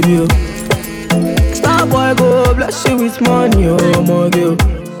 oh baby, oh. Star boy go bless you with money, oh my girl.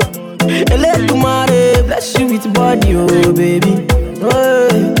 Let the money bless you with body, oh baby.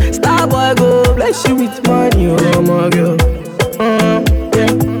 Oh, star boy go bless you with money, oh my girl.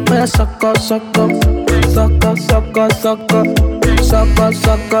 Yeah, suck up. Sucker,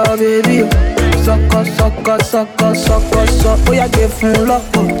 baby. Sucker. Oh, yeah, give him lock.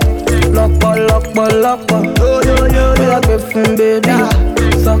 Oh, yeah, give him, baby.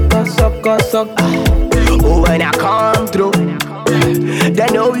 Sucker. Oh, when I come through, they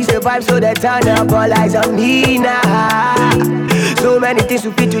know we survive, so they turn up all eyes on me now. So many things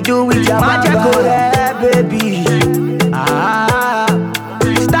we fit to do with your magical hair, baby.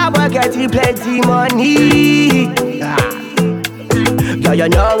 Starboy getting plenty money. Yeah, you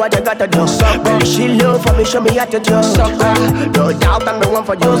know what you gotta do. Baby, she love for me, show me how to do. No doubt I'm the one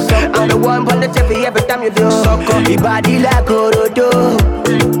for you. I'm the one for the TV every time you do. Your body like Orodo.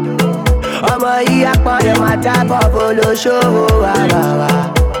 I'm a yakpa, my type of polo show.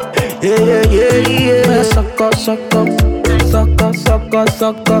 Yeah.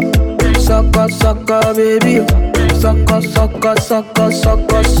 Sucker, baby. Sucker.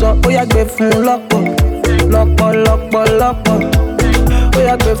 Oh, yeah, give him lock. Oh,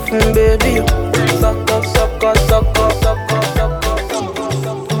 yeah, give him, baby. Sucker.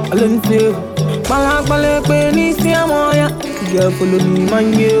 Let me feel. Malak, penny, see, I'm on ya. Girl, follow me,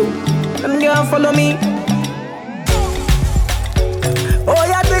 man, you. Them girl, follow me. Oh,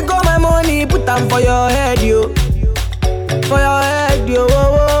 yeah, take all my money, put them for your head, yo. For your head, yo.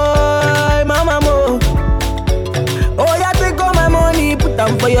 Oh, mama, mo. Oh, yeah, take all my money, put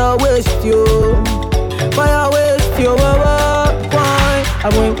them for your waist, yo. For your waist, yo. Why? I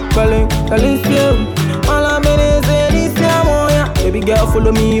went calling you. All I'm in is this, yeah. Baby girl,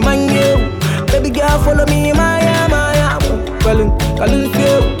 follow me, man, yo. Baby girl, follow me, my. Calling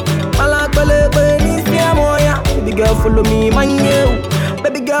you. All I'm calling this, yeah. Baby girl, follow me, man, yo.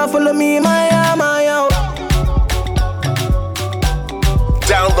 Baby girl, follow me, my.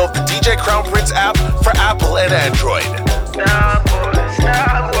 Download the DJ Crown Prince app for Apple and Android.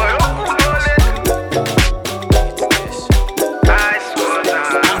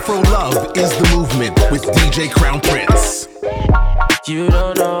 Afro Love is the movement with DJ Crown Prince. You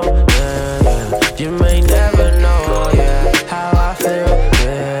don't know, yeah. You may never know, yeah, how I feel,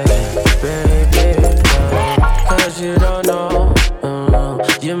 yeah, baby. Cause you don't know,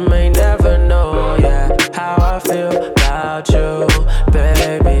 you may never know, yeah, how I feel about you,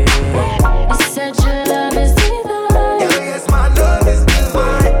 baby. You said your love is divine. Yes, my love is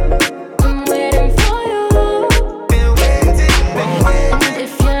divine. I'm waiting for you. Been waiting.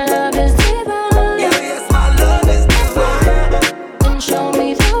 If your love is divine, Yes, my love is divine. then show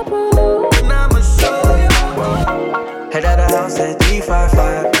me the proof. And I'ma show you. Head out the house at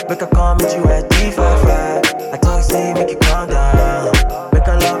 355. Make a call, meet you at 355. I talk, say, make you calm down. Make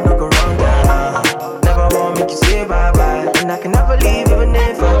a love, no go wrong.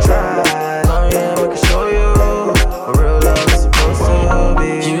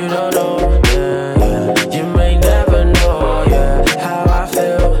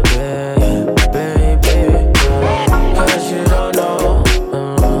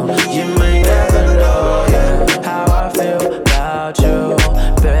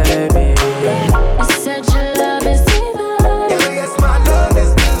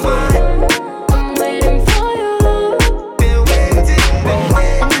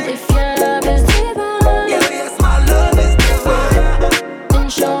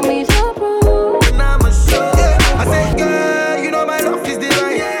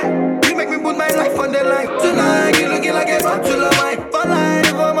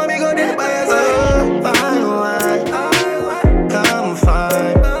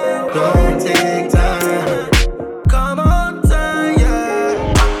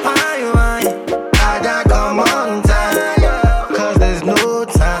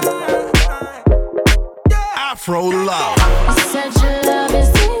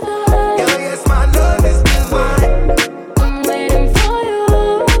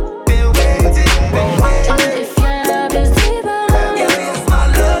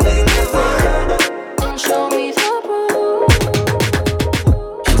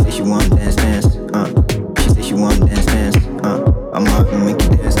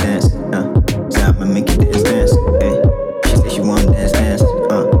 dance, dance. Say I'ma make you dance, dance. Hey, she said she wanna dance, dance.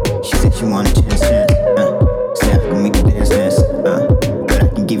 She said she wanna chance, chance. Say I can make you dance, dance. But I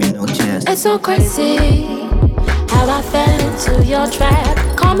can give you no chance. It's so crazy how I fell into your trap.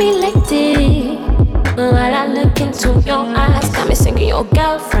 Call me lady. While I look into your eyes, got me singing your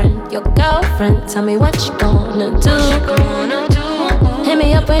girlfriend, your girlfriend. Tell me what you gonna do. Hit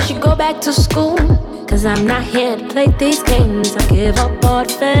me up when she go back to school. Cause I'm not here to play these games. I give up all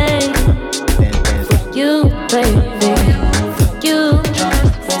the fame for you, baby. For you.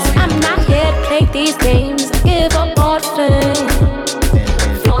 I'm not here to play these games. I give up all the fame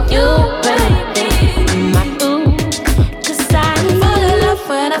for you, baby. My boo. Cause I fall in love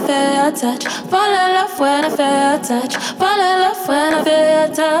when I feel your touch. Fall in love when I feel your touch. Fall in love when I feel your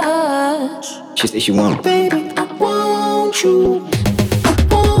touch. She said she want, baby, I want you. I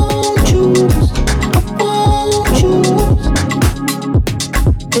want you.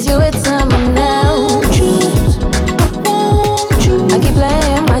 Cause you with someone else. I keep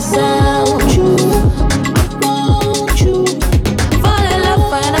playing myself. Fall in love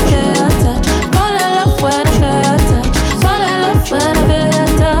when I feel your touch. Fall in love when I feel your touch. Fall in love when I feel your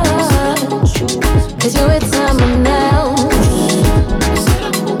touch. Cause you with someone else.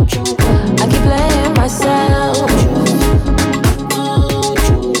 I keep playing myself.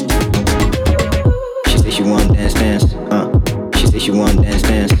 she said she wanna dance, dance. She said she wanna dance,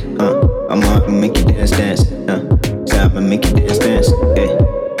 dance. I'ma make you dance, dance. Say I'ma make you dance, dance. Hey,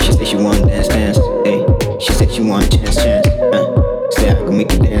 she said she wanna dance, dance. Hey, she said she wanna chance, chance. Say I can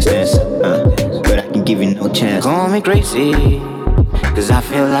make you dance, dance. But I can give you no chance. Call me crazy, cause I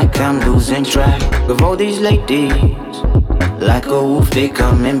feel like I'm losing track of all these ladies. Like a wolf, they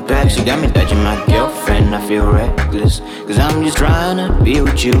coming back. She got me dodging my girlfriend, I feel reckless. Cause I'm just trying to be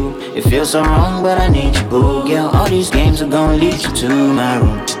with you. It feels so wrong, but I need you, boo. Yeah, all these games are gonna lead you to my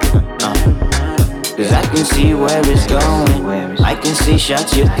room. Cause I can see where it's going. I can see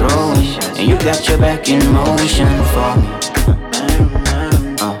shots you're throwing. And you got your back in motion for me.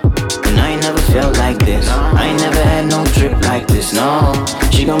 And I ain't never felt like this. I ain't never had no trip like this, no.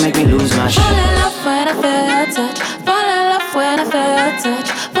 She gon' make me lose my shit. Fall in love when I feel your touch. Fall in love when I feel your touch.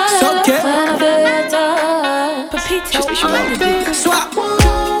 Fall in love when I feel your touch. She want, baby, swap.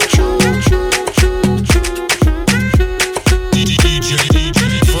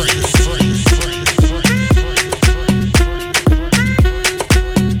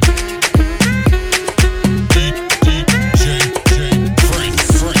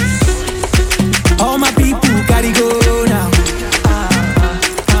 All my people gotta go now.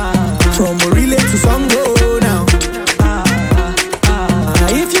 From Morile to Songo now.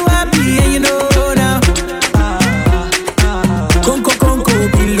 If you happy and you know now. Conco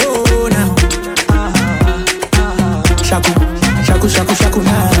below now. Shaku now. Shaku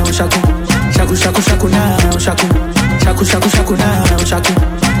now. Shaku now. Shaku now.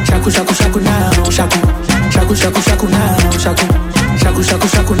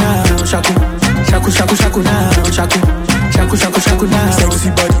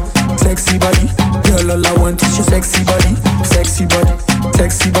 Sexy body, girl, all I want is your sexy body, sexy body,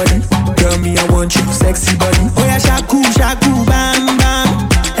 sexy body, girl, me I want you, sexy body. Oh yeah, shaku, bam, bam,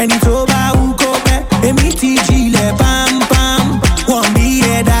 and it's over, who go back, and me TG, le bam, bam, one be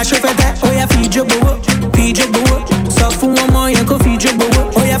here, dash over that, oh yeah, feed your bowo, so for one more, yeah, go feed your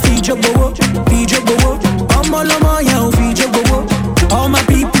bowo, oh yeah, feed your bowo, Lomo, yeah, feed your bowo, all my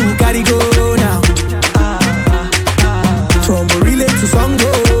people gotta go now, from Morile to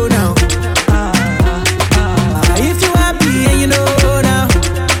Songo now. If you happy and you know now,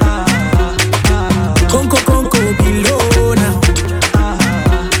 Conco below now.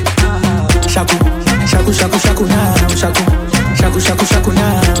 Shaku now. Shaku now. Shaku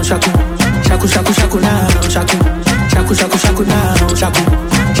now. Shaku now. Shaku now.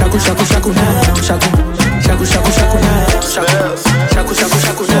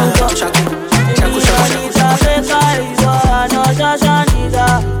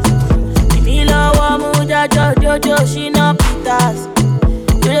 Jojo, she no pitas.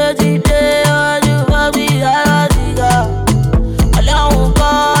 You know today, oh, you will be a digger. Alone,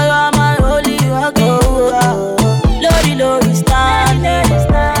 boy, you are my holy walking. Lori, standing.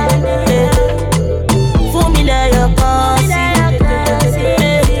 For me, let your conscience.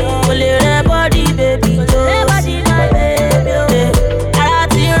 Pull your body, baby. I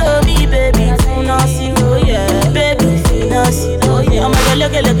tell me, baby. Baby, oh yeah. Oh my God,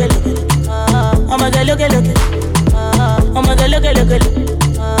 look it. Oh my God, look it. Oh my God, look it.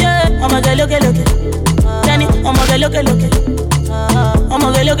 Yeah. Oh my God, look it. Danny, oh my God, look it. Oh my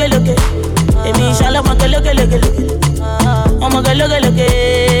God, look it. Emi, inshallah, oh my God, look it. I'ma go look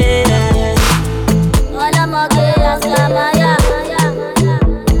it. All I'ma get is Samaya.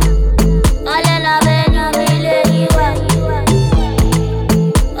 All in a venue, me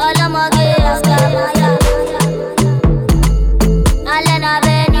all I'ma get is Samaya. All in a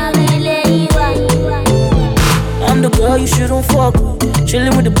venue, me I'm the girl you shouldn't fuck with.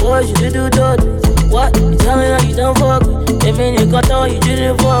 Chillin' with the boys, you should do dirty. What? You tell me that you don't fuck with. Even you got on, you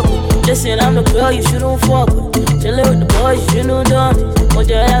didn't fuck with. Listen, I'm the girl you shouldn't fuck with. Chillin' with the boys, you shouldn't do this. Want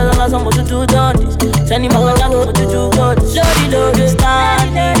your ass on some to do this. Send him out, I'm going to do this. Lodi,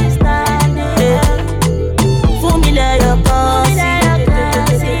 stand it. Fool me like your pussy.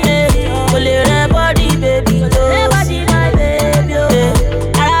 Pull it that body, baby. Body, my baby.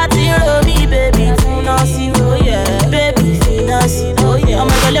 I tell me, baby. Finance, oh yeah. Baby, finance, oh yeah.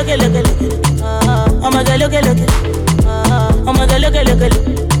 I'ma go look it. I'ma go look it. I'ma go look it.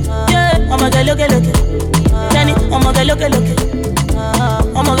 Yeah, I'ma go look it. Danny, I'ma go look it.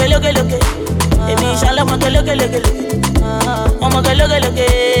 I'ma go look it. Baby, inshallah, I'ma go look it. I'ma go look it.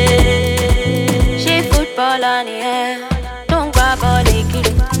 She football on the air. Don't grab all the kid.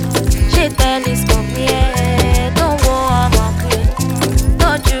 She telescope me, yeah. Don't go on my crib.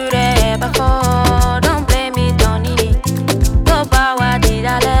 Don't you there before. Don't blame me, don't need it. Go power did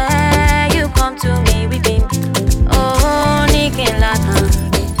I let you come to me with him. Oh, Nikin Latan.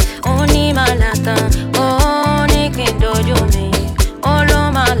 Oh, Nima Latan. Oh, Nikin Dojo me. Oh,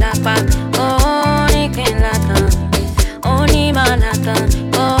 Loma Lapa. Oh, Nikin Latan. Oh, Nima Latan.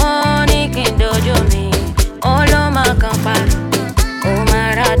 Oh, Nikin Dojo me. Oh, Loma Kampa. Oh,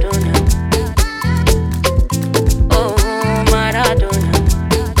 Maradona. Oh, Maradona.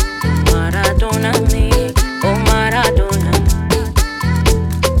 Maradona me. Oh, Maradona.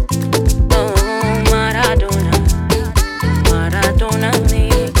 Oh, Maradona. Maradona me.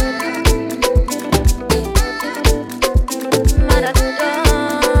 Maradona.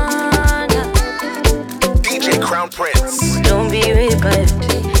 DJ Crown Prince. Don't be wicked.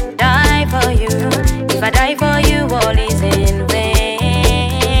 Die for you. If I die for you, all is in vain.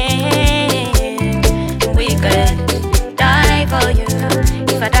 Wicked. Die for you.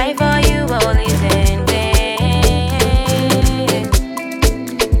 If I die for you, all is in vain.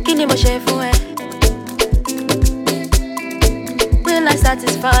 Kini mo ṣe fún ẹ? Will I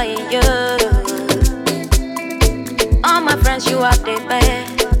satisfy you? All my friends, you have the best.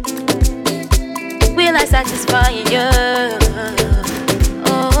 Will I satisfy you?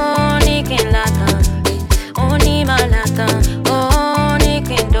 Oh, Nikin Latan. Oh, Nima Latan. Oh,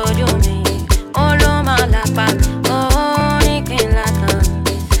 Nikin Dojo me. Oh, Loma Lapa. Oh, Nikin Latan.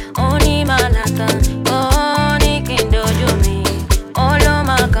 Oh, Nima Latan. Oh, Nikin Dojo me. Oh,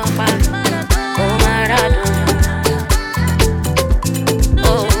 Loma Kampa. Oh, Maradona.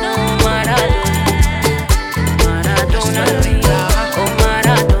 Oh, Maradona. Maradona me. Oh,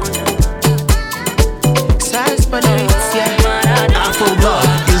 Maradona. Afro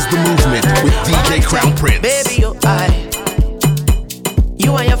Love is the movement with DJ Crown Prince. Baby, you're high. You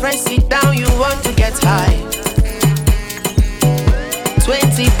and your friends sit down, you want to get high.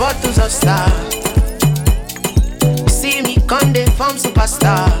 20 bottles of Star. See me come, they form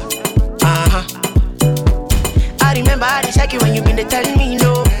superstar. I remember I did check you when you been there telling me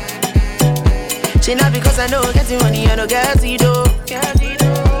no. She not because I know getting money, I know get it though.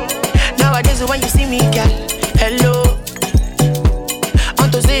 Nowadays when you see me, girl, hello.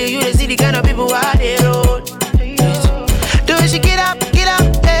 Want to say you the see the kind of people I they roll. The way she get up,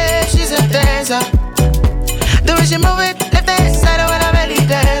 hey, she's a dancer. The way she move it, left hand side, I wanna belly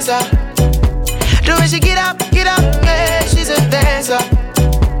dancer. The way she get up, hey, she's a dancer.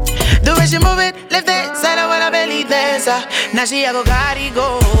 The way she move it, left hand side, I wanna belly dancer. Now she a go carry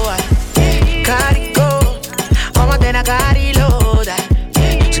go. All my then I carry load.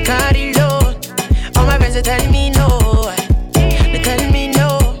 She carry load. All my friends they tell me no. They tell me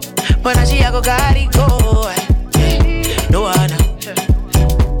no. But now she a go carry go. No one.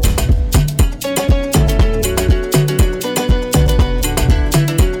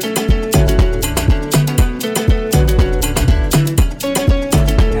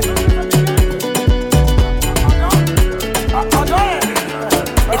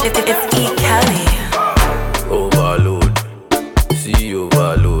 It's E. Kelly. Overload, see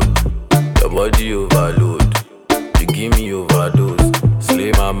overload, your body overload, you give me overdose,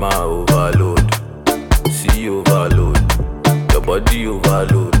 slay mama overload, see overload, your body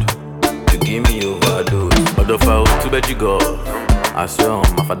overload, you give me overdose. Other foul to bet you go, I swear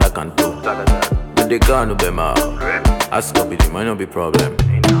on my father can't do. But they can't be my ask up it might not be problem.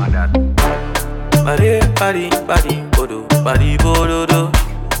 Body, bodo, body, bodo,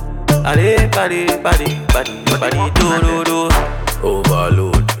 do.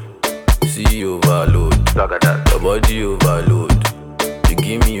 Overload, see overload. Your body overload, you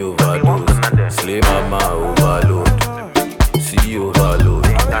give me overdose. Slay mama overload, see overload.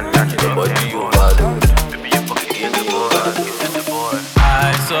 Your body overload.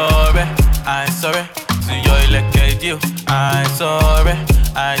 I sorry to your elected deal.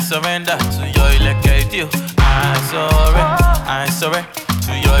 I surrender to your elected deal. I sorry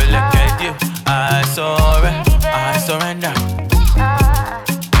to your elected deal. I surrender.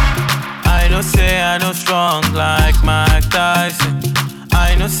 I know say I know strong like Mike Tyson.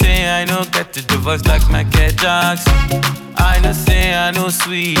 I know say I know get to the voice like Michael Jackson. I know say I know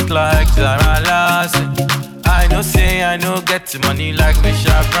sweet like Zara Larson. I know say I know get the money like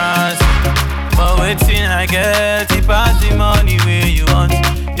Michelle Branson. But waiting I get it pass the money where you want.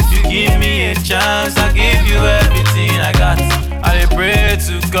 If you give me a chance, I'll give you everything I got. I pray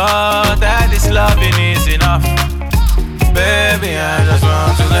to God that this loving is enough. Baby, I just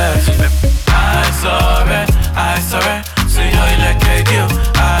want to let you. I surrender to your electric deal.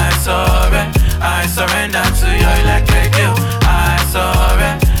 I surrender to your electric deal. I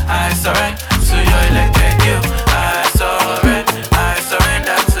surrender to your electric deal. I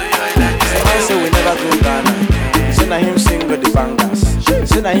surrender to your electric deal. Say we never go Ghana. Say na him sing the bangers.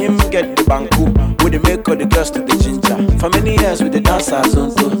 Say na him get the banku. We dey make all the girls to the ginger. For many years we dey dance our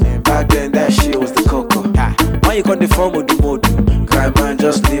zone too. Back then that shit was the cocoa. Why you got the form of the mode? Cry man,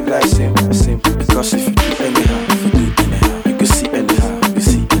 just live like simple. Because if you do anyhow, you can see anyhow, you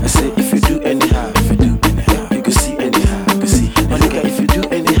see. I say if you do anyhow, you can see anyhow, you see. Monica, if you do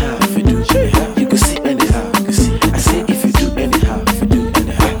anyhow, you can see anyhow, you see. I say if you do anyhow, you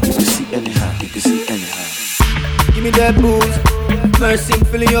can see anyhow, you can see anyhow. Give me that booze, mercy,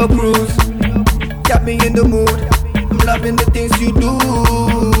 feeling your bruise. Got me in the mood, I'm loving the things you do.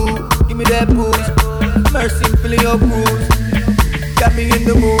 Give me that booze, mercy, feeling your bruise. Got me in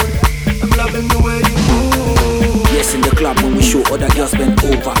the mood, I'm loving the way you move. Yes, in the club when we show other girls bend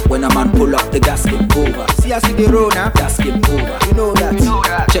over. When a man pull up, the gas get over. See I see the road now, gas get over. You know that.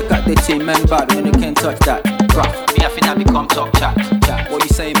 Check out the team, man, bad when you can't touch that. Bruh, me I finna become talk chat. What you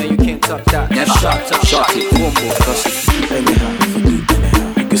say, man, you can't touch that. Never shot it, one more. Cause if you do anyhow,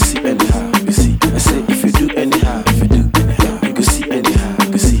 you can see anyhow, you see. I say if you do anyhow, you can see anyhow,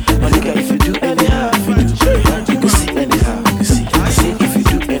 you see. Monica, if you do anyhow, you can see anyhow, you see. I say if you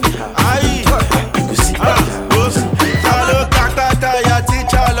do anyhow, you can see anyhow. Alo kakata ya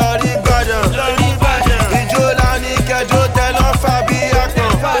teacher lórí Ìbàdàn. Ìjó lani kẹjọ tẹlọ fàbí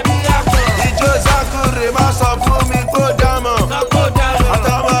àpọ̀n. Ìjó Zakure má sọ fún mi kó dámọ̀.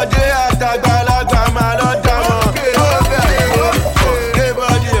 Àtọmọdé àtàgbàlagbà má lọ dámọ̀. Gbé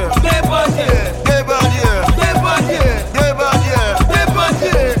bọ́dì ẹ̀. Gbé bọ́dì ẹ̀. Gbé bọ́dì ẹ̀. Gbé bọ́dì ẹ̀. Gbé bọ́dì ẹ̀. Gbé bọ́dì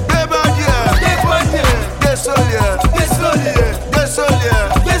ẹ̀. Gbé bọ́dì ẹ̀. Gbé bọ́dì ẹ̀. Gbé sóli ẹ̀. Gbé sóli ẹ̀. Gbé sóli ẹ̀.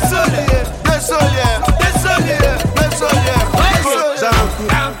 Gbé sóli ẹ̀. Gbé sóli ẹ̀. Gbé sóli ẹ̀. Gbé sóli ẹ̀. Zanku,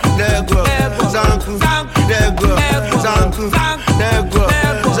 negro, zanku, negro, zanku, negro,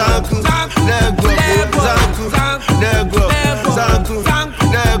 zanku, negro, zanku, negro, zanku,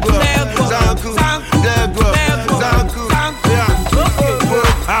 negro, zanku, negro, zanku.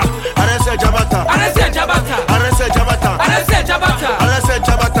 Arese Jabata, Arese Jabata, Arese Jabata, Arese Jabata, Arese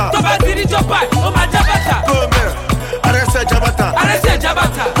Jabata. Toba diri Jopa, Oma Jabata. Come here. Arese Jabata, Arese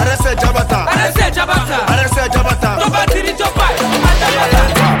Jabata, Arese Jabata, Arese Jabata, Arese Jabata. Toba diri Jopa, Oma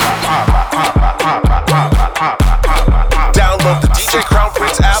Jabata. Download the DJ Crown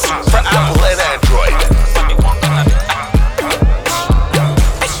Prince app for Apple and Android.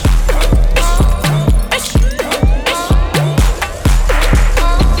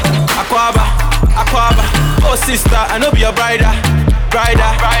 Aquaba, oh sister, I know be your brider.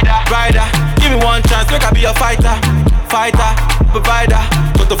 Give me one chance, make I be a fighter, provider.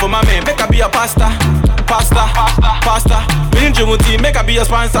 Toto for my man, make I be a pasta. Me in Jumuti, make I be a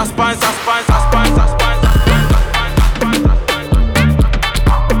sponsor.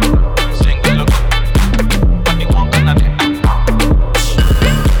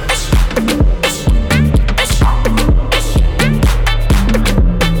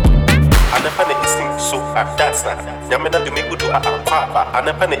 Yamena do me good to a papa, and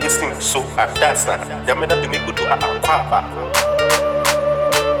a penny instinct so at that's not. Yamena do me good to a papa.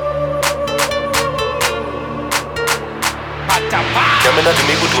 Yamena do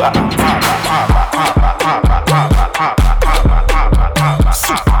me good to a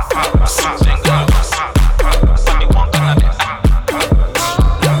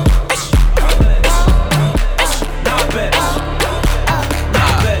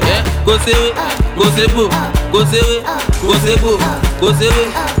Go say it, go say boo, go say it, go say boo, go say it.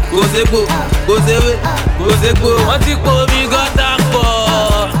 Gozebo, Gozewe, Gozebo. Wọ́n ti po mi gọ́tà pọ̀,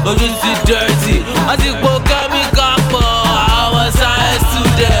 ojú ti dirty. Wọ́n ti po kẹ́míkà pọ̀, àwọn science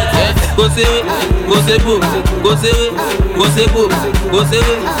student. Gozewe, Gozebo, Gozewe, Gozebo,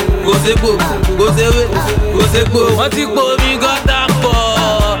 Gozewe, Gozebo, Gozewe, Gozebo. Wọ́n ti po mi gọ́tà pọ̀,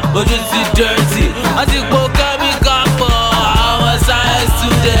 ojú ti dirty. Wọ́n ti po kẹ́míkà pọ̀, àwọn science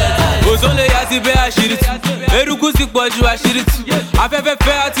student. Òṣòlè yà ti bẹ́ àṣírí tú, eruku sì pọ̀ ju àṣírí tú. Afẹ́fẹ́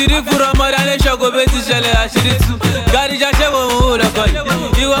fẹ́ àti rí fúnra ọmọdé alẹ́ ṣọ́kò bẹ́ẹ̀ ti ṣẹlẹ̀ àṣírí tú. Gàdíjà ṣẹ́wọ̀ òun lọ́kọ̀ yìí,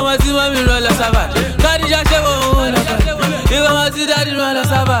 ìwọ ọmọ tí mọ́mí rán lọ sábà. Gàdíjà ṣẹ́wọ̀ òun lọ́kọ̀ yìí, ìwọ ọmọ tí dádì rán lọ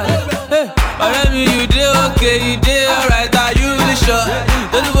sábà. Ọ̀rẹ́ mi, you dey okay, you dey alright, are you really sure?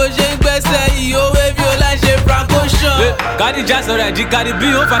 Lórí bó ṣe ń gbẹ́sẹ̀ yìí, owó bí o láì ṣe franco ṣan. Gàdíjà sọ̀rọ̀ ẹ̀dí kárí bí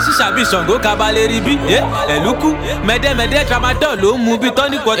ó fa ṣíṣà bí Ṣàngó kabalẹ̀ rí bí. Ẹ̀lúkú mẹ́dẹ́mẹ́dẹ́ tramadol ló ń mu bí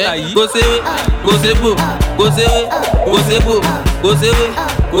tọ́ní kọta yìí. Gozewe, Gozebo, Gozewe, Gozebo, Gozewe,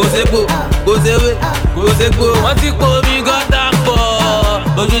 Gozebo, Gozewe, Gozebo. Wọ́n ti po mi gọ́tà pọ̀,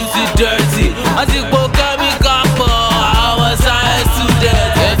 ojú ti dirty. Wọ́n ti po kẹ́míkà pọ̀, àwọn science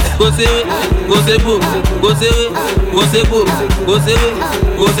student. Gozewe, Gozebo, Gozewe, Gozebo, Gozewe,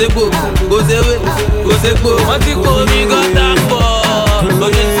 Gozebo, Gozewe, Gozebo. Wọ́n ti po mi gọ́tà pọ̀,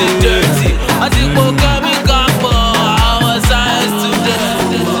 ojú ti dirty. Wọ́n ti po kẹ́míkà pọ̀, àwọn science student.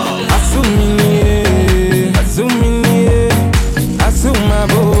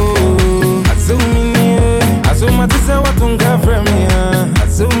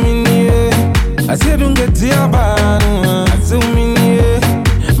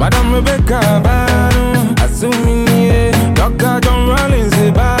 Madam Rebecca Banu, Azumini, Dr. John Rollins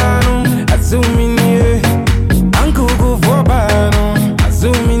Banu, Azumini, Uncle Gufo Banu,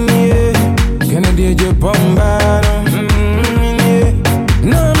 Azumini, Kennedy Japan Banu,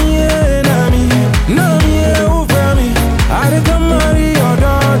 Nami, Ufami, I can marry your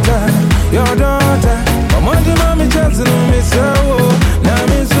daughter, but one day mommy chances to me so,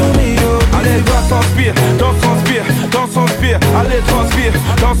 Nami Sumio, allez, transpire, allez, transpire,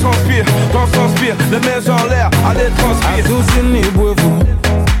 les mains en l'air, allez, transpire. Azusini bwefu,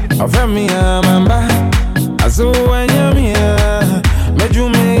 afemi ya mamba, azuwanya miya,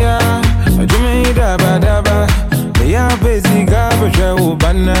 mejumeya daba, ya bezi gabasha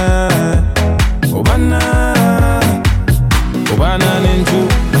ubana nintu,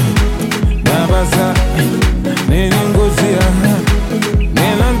 nabasa, niningozia,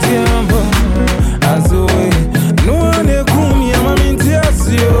 ninantiambo, azuwe, nuane kumi ya maminti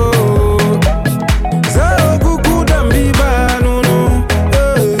asio.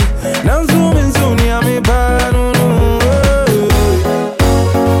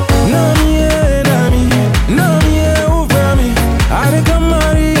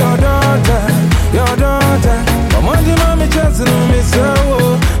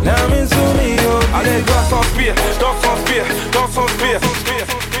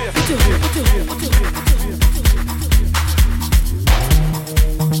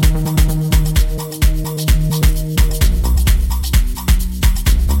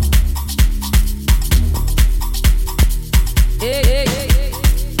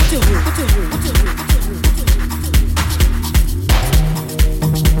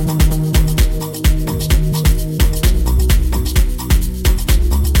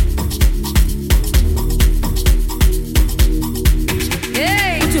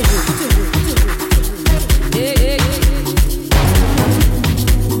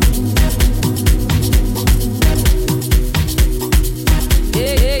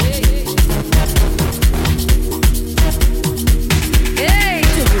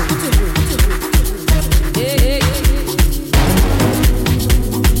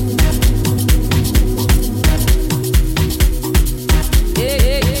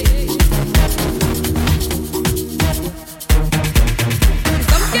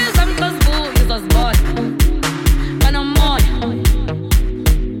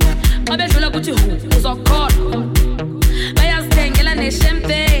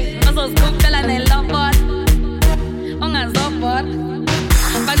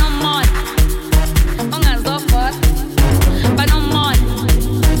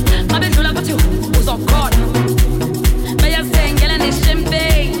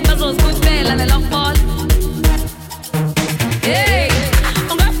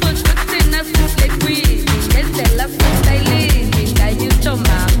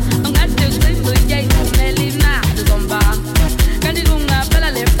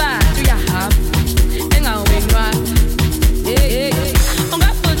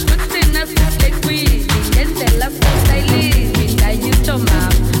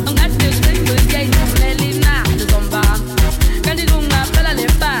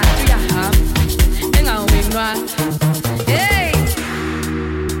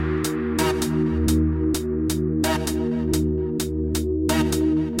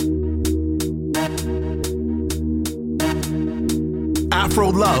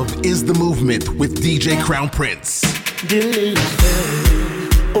 Love is the Movement with DJ Crown Prince.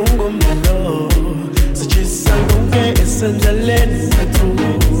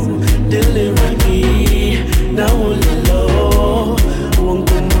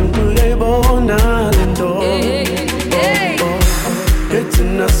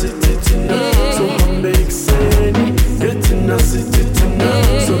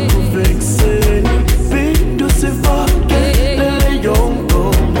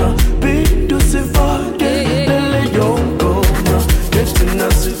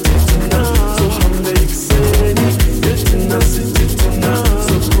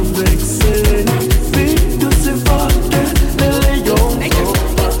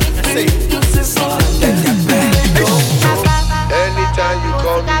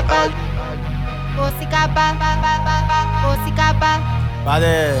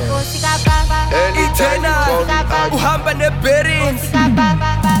 Uhamba neberins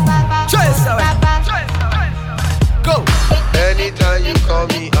Go. Anytime you call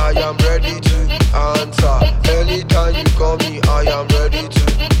me, I am ready to answer. Anytime you call me, I am ready to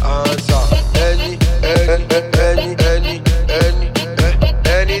answer.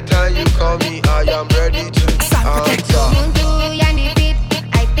 Anytime you call me, I am ready to answer.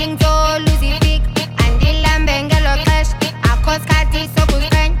 I think so Lucific and the Lambengelo cash. I cause Kati so good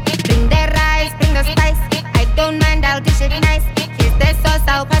kind. Bring the rice, bring the spice. I don't mind, I'll dish it nice. Here's the sauce,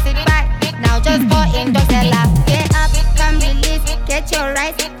 I'll pass it by. Now just pour in, don't get laugh. Get up, come release, get your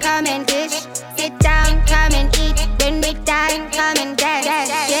rice, come and dish. Sit down, come and eat. When we dine, come and dance.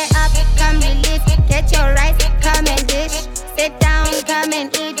 Get up, come release, get your rice, come and dish. Sit down, come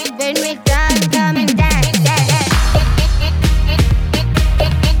and eat. When we dine, come and dance.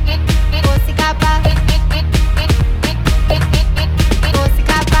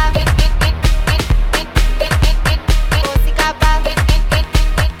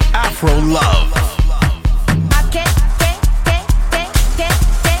 Afro Love.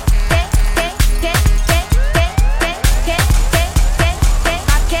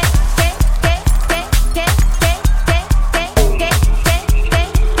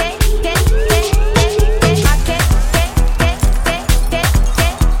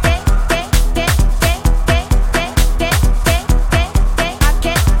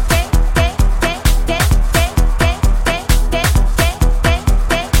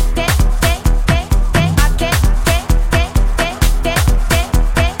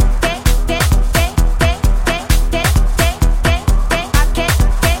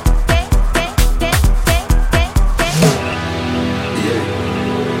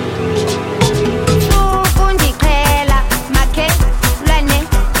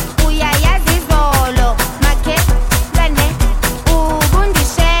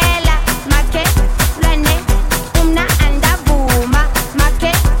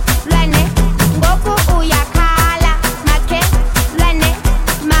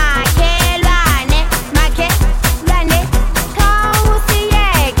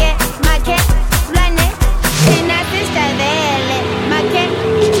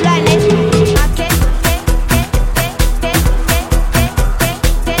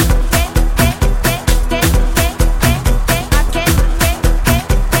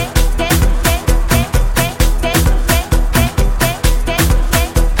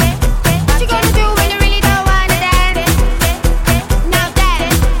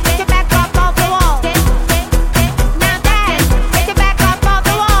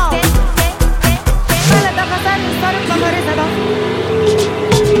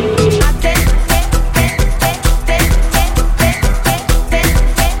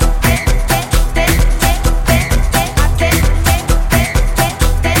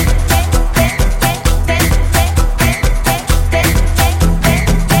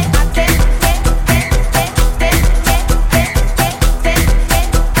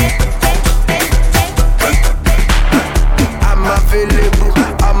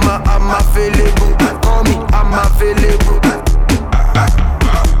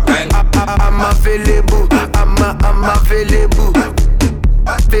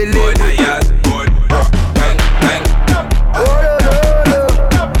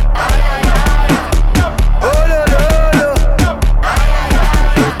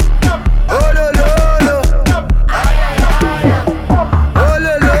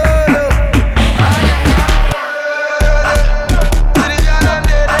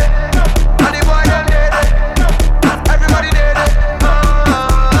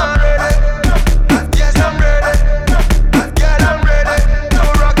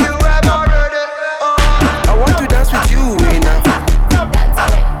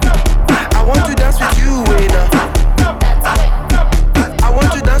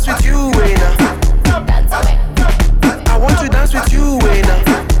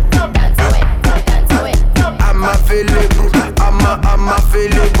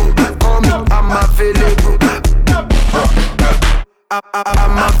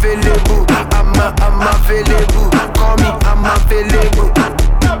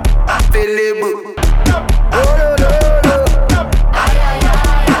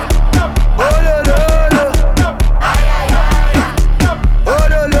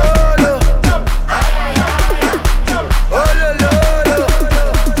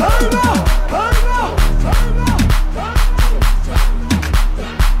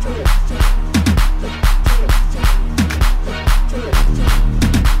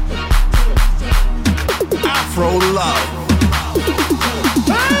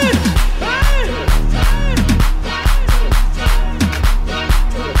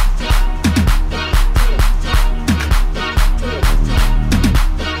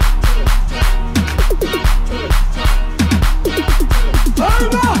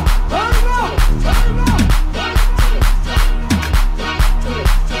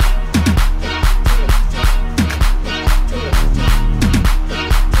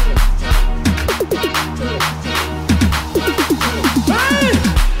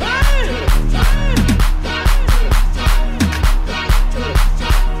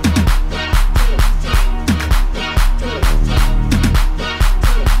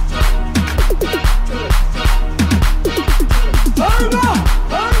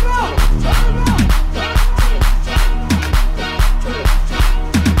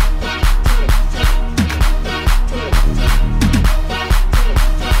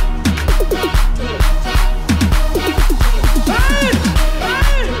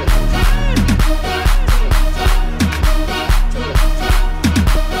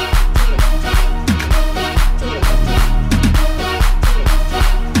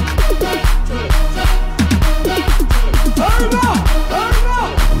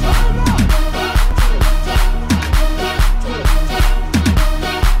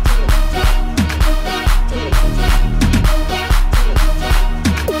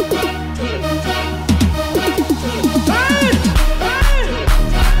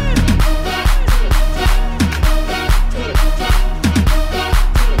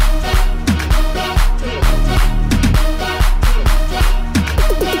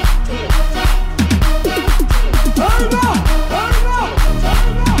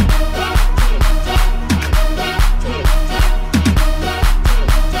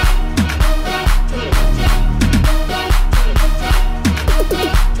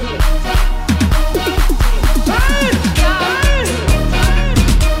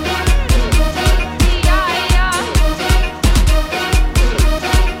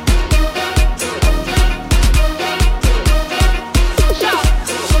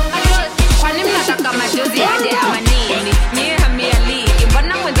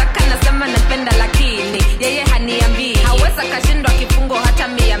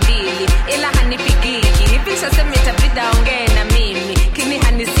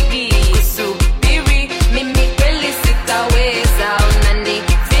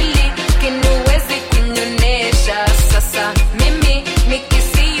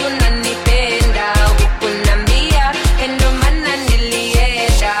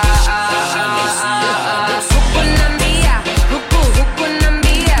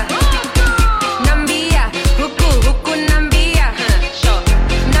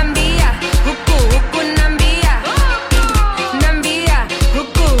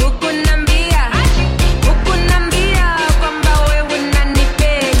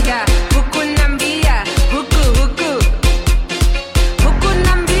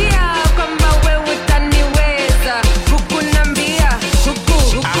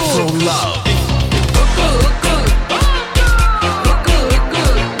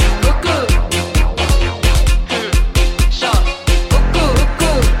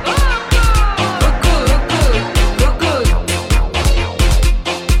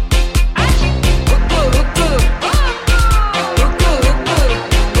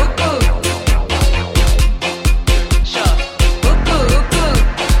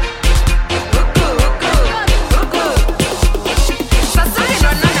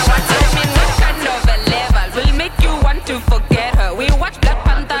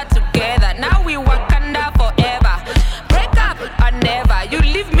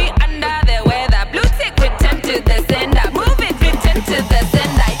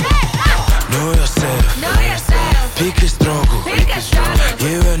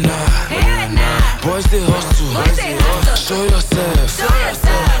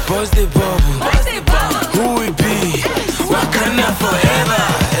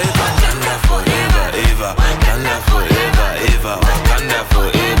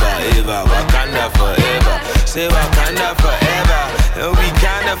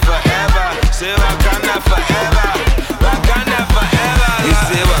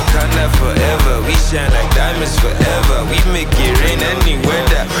 last forever. We make it rain any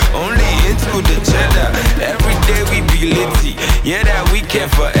weather. Only into the cheddar. Every day we be litty. Yeah, that we can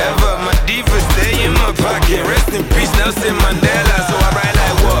forever. My diva stay in my pocket. Rest in peace, Nelson Mandela. So I ride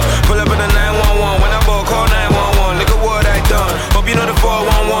like what? Pull up in the 911. When I ball, call 911. Look at what I done. Hope you know the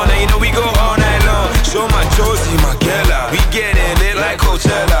 411. And you know we go all night long. Show my Josie, my Kella. We get it lit like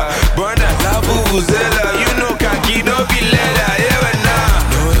Coachella. Burn that La Vuvuzela. You know Kaki, don't be leather. Yeah, but nah.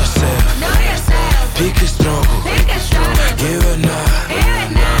 Know yourself. Pick a struggle. Give it nah.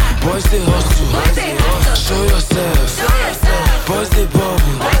 Boys they hustle. Show yourself. Boys they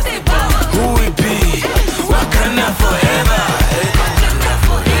bubble. Who we be? Wakanda forever. Wakanda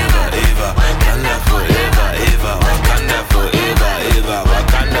forever, Eva. Wakanda forever, Eva. Wakanda forever, Eva.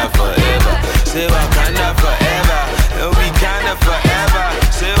 Wakanda forever. Say Wakanda forever. It'll be kinda forever.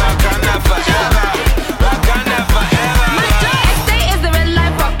 Say Wakanda forever. Wakanda forever. My joy estate is the red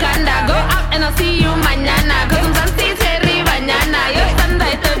light Wakanda. Go out and I'll see you mañana. Cause I'm Santi Terry Banana. Your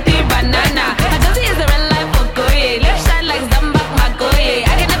Sunday 30 banana. My joy is the red light Okoye. Lips shine like Zambak Makoye.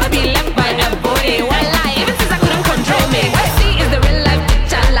 I can never be left by the boy. One lie, even since I couldn't control me. YC is the real life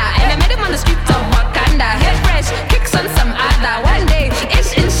T'Challa. And I met him on the streets of Wakanda. Hair fresh, kicks on some other. One day,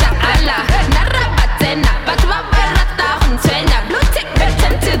 ish inshallah. Nara batena, batwa barata huntenya. Blue tick,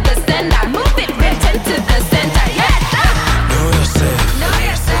 return to the sender. Move it, return to the center. Yeah, Know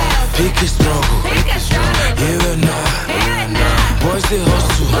yourself. Pick a struggle. Give it nah. Boys they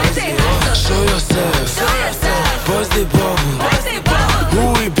hustle. Show yourself. Boys they bubble. Who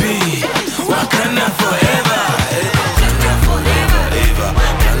we be? Wakanda forever. Wakanda forever, Eva.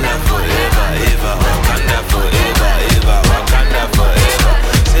 Wakanda forever, Eva. Wakanda forever, Eva. Wakanda forever.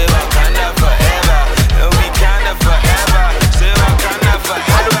 Say Wakanda forever. It'll be kinda forever. Say Wakanda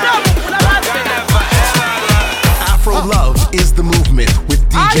forever. Wakanda forever. Afro Love is the movement with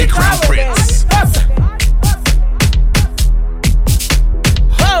DJ Crown Prince.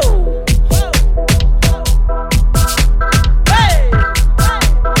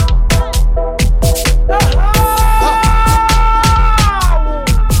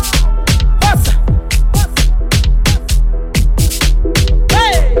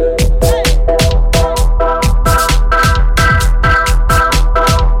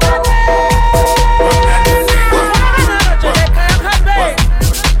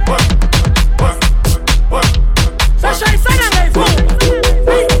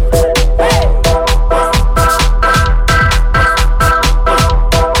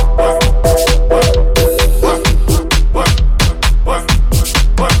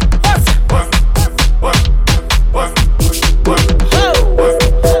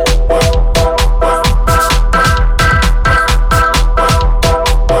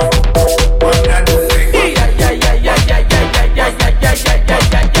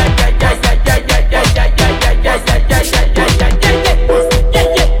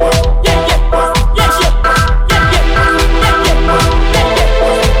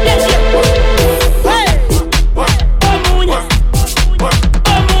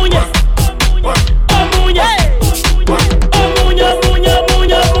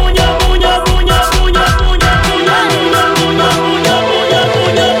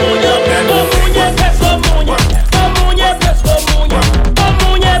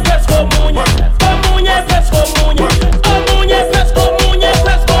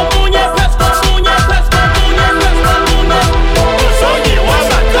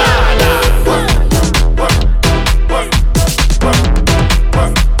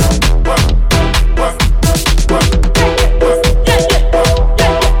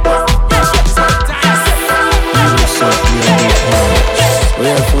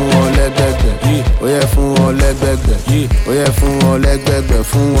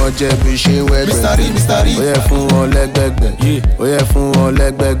 jẹ̀bi ṣe wẹ́gbẹ́. Ó yẹ fún wọn lẹ́gbẹ̀gbẹ̀. Ó yẹ fún wọn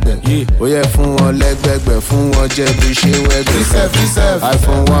lẹ́gbẹ̀gbẹ̀. Ó yẹ fún wọn lẹ́gbẹ̀gbẹ̀. Fún wọn jẹ̀bi ṣe wẹ́gbẹ́.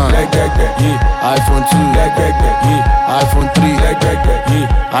 iPhone 1, iPhone 2, iPhone 3,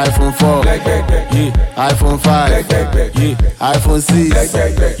 iPhone 4, iPhone 5, iPhone 6,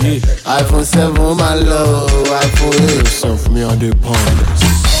 iPhone 7, my love, iPhone 8. Some for me on the pond.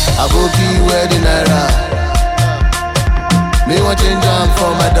 I go be wedding naira. Me want change on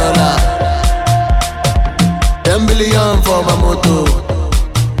for my dollar. 10 billion for my moto.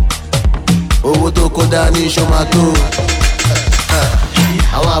 Owó tó kó dání ṣomato.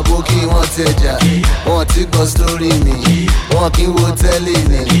 Àwọn àbókí wọn tẹjà, wọn ti gbọ́ sórí mi, wọn kì í wo tẹ́lẹ̀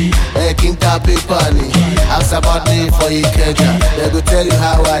ni, kí n ta pépà ni. Ask about me for Ikeja, they go tell you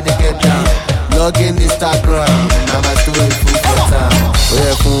how I dey get down. Log in Instagram, na my story full for town.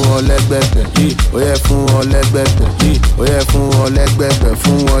 Oye fún wọn lẹ́gbẹ̀gbẹ̀, oye fún wọn lẹ́gbẹ̀gbẹ̀, oye fún wọn lẹ́gbẹ̀gbẹ̀,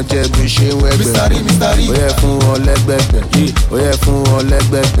 fún wọn jẹ bí ṣe ń wẹ́gbẹ̀. Oye fún wọn lẹ́gbẹ̀gbẹ̀, oye fún wọn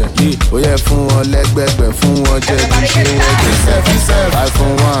lẹ́gbẹ̀gbẹ̀, oye fún wọn lẹ́gbẹ̀gbẹ̀, fún wọn jẹ bí ṣe ń wẹ́gbẹ̀.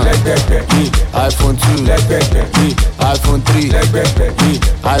 iPhone 1, iPhone 2, iPhone 3,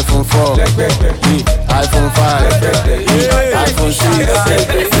 iPhone 4, iPhone 5, iPhone 6,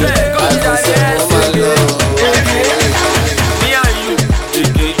 iPhone 7. Me and you,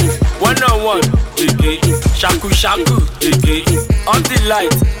 one-on-one, shaku, off the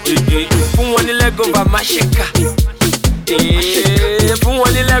light, fún wọn ní Lego bá má ṣe ká, fún wọn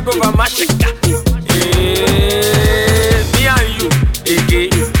ní Lego bá má ṣe ká. Me and you,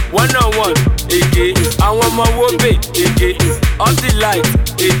 one-on-one, àwọn ọmọ wo bè, off the light,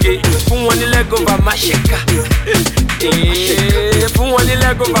 fún wọn ní Lego bá má ṣe ká, fún wọn ní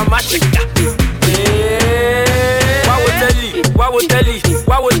Lego bá má ṣe ká.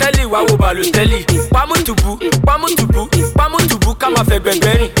 Wá wo Balotelli. Pámútùbú ká máa fẹ́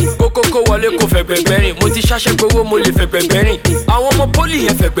gbẹ̀gbẹ̀rìn. Kókókó wọlé kò fẹ́ gbẹ̀gbẹ̀rìn. Mo ti ṣáṣẹ́ gbowó mo lè fẹ́ gbẹ̀gbẹ̀rìn. Àwọn ọmọ pólì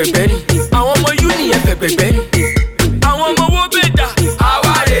yẹn fẹ́ gbẹ̀gbẹ̀rìn. Àwọn ọmọ yúnì yẹn fẹ́ gbẹ̀gbẹ̀rìn. Àwọn ọmọ owó bèdà.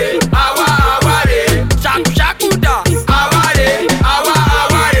 Àwárè. Ṣàkúṣàkú dà. Àwárè.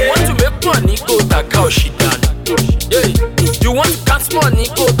 Want to make money kó tàkà òṣì dànù. You want to count money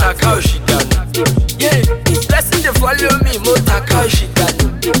kó tàkà òṣì dànù. Blessing dey follow me mo tàkà òṣì dànù.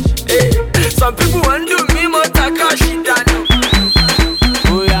 Some people want do me mo tàkà òṣì dànù.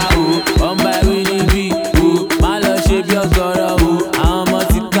 Oya o, ọmọ ẹ̀rí níbí o, má lọ ṣe bí ọgọ́rọ̀ o, àwọn ọmọ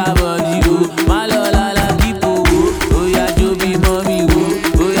ti ká bọ̀dí o, má lọ lálá kíkó o, oya jó bí mọ́mí o,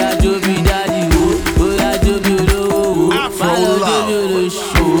 oya jó bí dádì o, oya jó bí olówó o, má lọ jó bí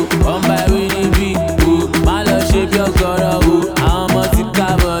olóṣù o, ọmọ ẹ̀rí níbí o, má lọ ṣe bí ọgọ́rọ̀ o, àwọn ọmọ ti ká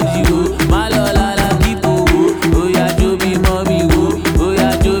bọ̀dí o, má lọ lálá kíkó o, oya jó bí mọ́mí o, oya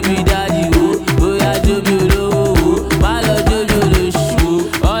jó bí dádì o, oya jó bí olówó o, má lọ jó bí olóṣù o.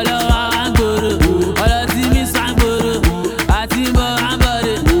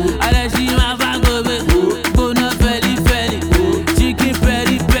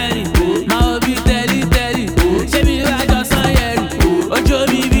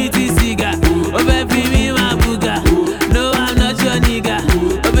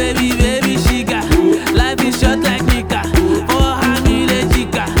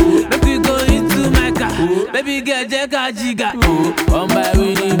 Baby girl, jẹ́ ká jìgà. Ọmọ ẹ̀rí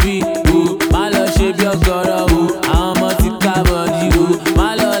níbí o, má lọ ṣe bí ọgọ́rọ̀ o, àwọn ọmọ ti ká bọ̀dí o, má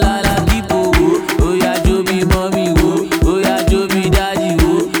lọ lálá kíkó o, oya jó bí mọ́mí o, oya jó bí dádì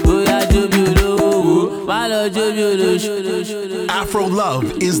o, oya jó bí olówó o, má lọ jó bí olóṣù. Afro Love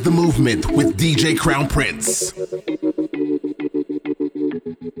is the movement with DJ Crown Prince.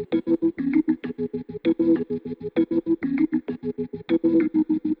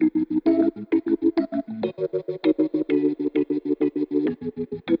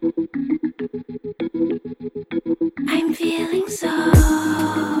 I'm feeling so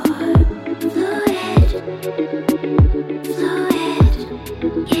fluid,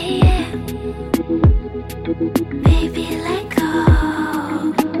 yeah. Baby, let go.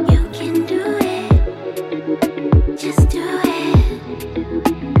 You can do it. Just do it.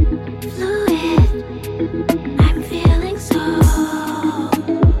 Fluid. I'm feeling so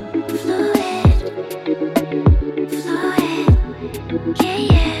fluid,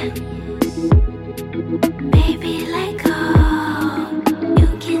 yeah. Baby, let go. You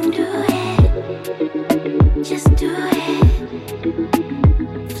can do it. Just do it.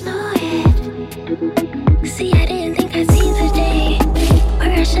 Fluid. See, I didn't think I'd see the day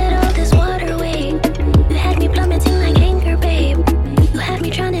where I shed all this water away. You had me plummeting like anchor, babe. You had me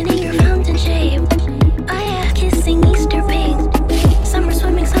drowning in your fountain shape. Oh yeah, kissing Easter pink. Summer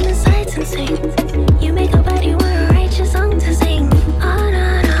swimming, summer sights and sing. You make a body want a righteous song to sing. Oh no.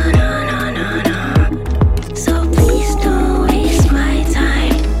 So please don't waste my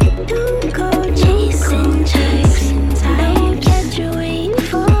time. Don't go chasing types. Don't get you waiting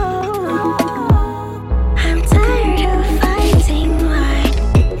for. I'm tired of fighting. Why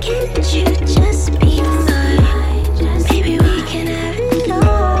can't you just be mine? Maybe we can have it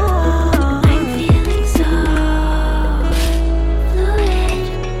all. I'm feeling so fluid,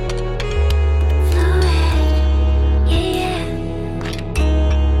 yeah.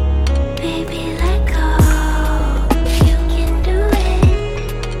 Baby, let go. You can do it.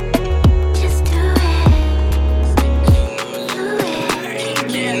 Just do it.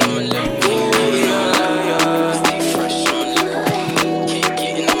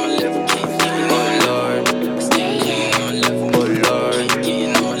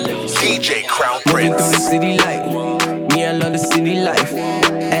 DJ Crown Moving through the Prince. city life. Me, I love the city life.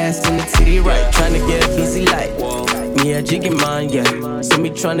 a jiggy man, yeah. See me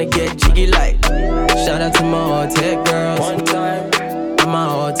tryna get jiggy like. Shout out to my hot-tech girls. One time. And my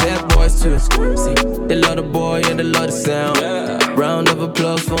hot-tech boys too. See, they love the boy and they love the sound. Round of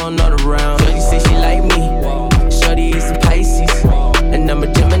applause for another round. Shorty say she like me. Shorty is a Pisces. And I'm a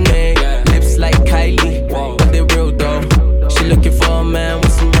Gemini. Lips like Kylie. But they real though. She looking for a man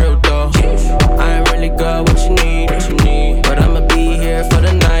with some real dough. I ain't really got what you need. But I'ma be here for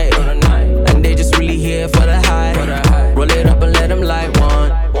the night. And they just really here for the high. Roll it up and let them light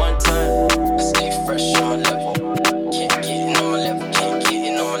one time. Stay fresh on my level. Can't get in on my level. Can't get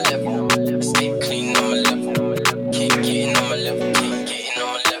in on my level. Stay clean on my level. Can't get in on my level. Can't get in on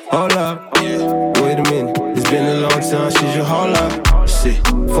my level. Hold up, yeah. Wait a minute. It's been a long time. She should hold up. Shit,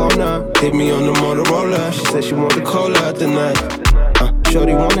 phone up. Hit me on the Motorola. She said she want the cola tonight.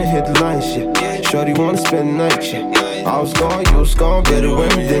 Shorty wanna hit the line, shit. Shorty wanna spend the night, shit. I was gone, you was gone, better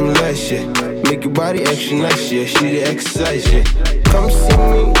everything less, shit. Make your body extra nice, yeah. She the exercise, shit. Come see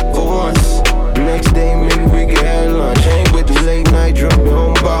me for once. Next day, maybe we can have lunch. Ain't with the late night drunk, me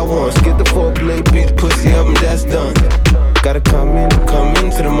home by once. Get the foreplay, beat the pussy up, and that's done. Gotta come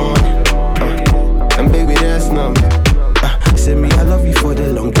into the morning. And baby, that's nothing. Said me, I love you for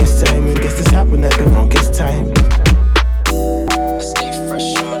the longest time. And guess this happened at the longest time. Stay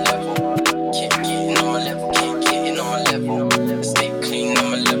fresh on my level. Can't get in on my level. Can't get in on my level. Stay clean on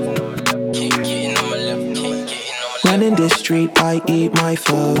my level. Can't get in on my level. Can't get in on my level. Running this street, I eat my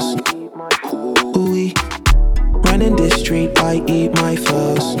foes. Ooh-wee. Running this street, I eat my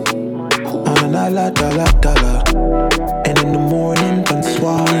foes. La-la-la-la-la-la. And in the morning,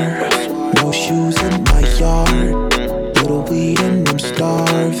 bonsoir. No shoes in my yard. Little weed and I'm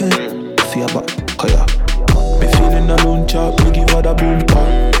starving. Feel about kaya. Me feeling alone, chop. Me give her the boom pop.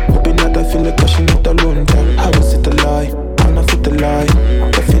 Hoping that I feel like crashing out alone, chop. How is it a lie? I'm not fit to lie.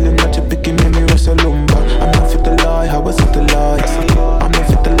 The feeling that you're picking me, me rest alone, but I'm not fit to lie. How is it a lie? I'm not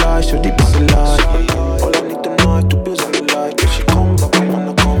fit to lie. Should it be a lie? All I need to know is to bills on the light. If she come back, I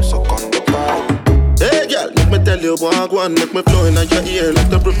wanna come suck on the vibe. Hey girl, let me tell you what one. Make me flow in your ear like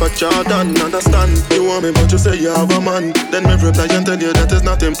the river Jordan. Understand, you want me but you say you have a man. Then me reply and tell you that is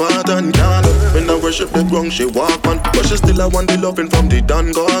not important. Girl, when I worship the ground she walk on, but she still I want the loving from the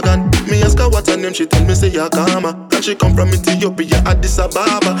Don Gorgon. Me ask her what's her name, she tell me say Yakama. And she come from Ethiopia, Addis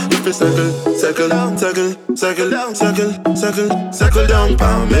Ababa. If you circle down for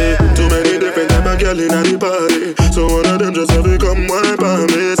me. Too many different type of girl in the party, so one of them just have to come wine for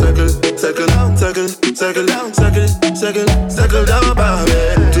me. Circle down for me.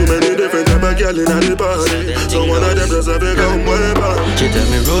 Too many different type of girl in the party, so one of them just have to come wine for me. She tell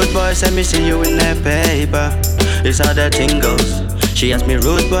me, rude boy, send me see you in that paper. It's how that thing goes. She asked me,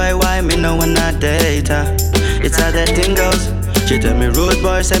 rude boy, why me no one not date her? It's how that thing goes. She tell me, rude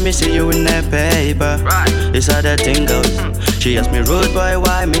boy, send me see you in that paper. It's how that thing goes. She asked me, rude boy,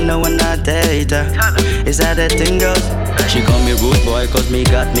 why me no one not date her? It's how that thing goes. She call me rude boy cause me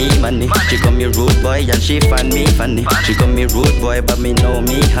got me money. She call me rude boy and she find me funny. She call me rude boy but me know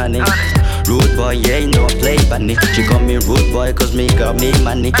me honey. Rude boy, yeah, no play bunny. She call me rude boy cause me got me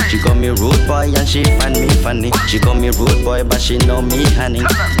money. She call me rude boy and she find me funny. She call me rude boy but she know me honey.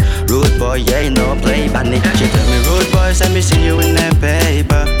 Rude boy, yeah, no play bunny. She tell me, rude boy, send me see you in that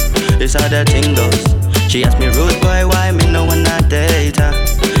paper. It's how that thing goes. She asked me, rude boy, why me no one not date her?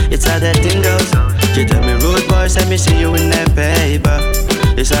 It's how that thing goes. She tell me, rude boy, send me see you in that paper.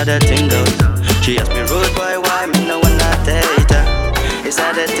 It's how that thing goes. She asked me, rude boy, why me no one not date her? It's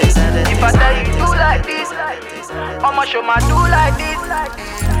how that thing, If I tell you do like this, I'ma show my do like this.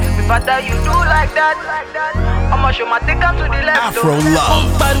 If I tell you do like that, I'ma show my take up to the left. Afro Love.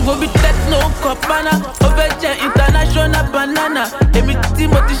 But go be techno copana, overjet international banana. Emi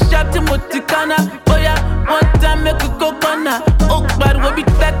Timothy sharp, Timothy Kana. Oh yeah, one time make a coconut. Oh, but go be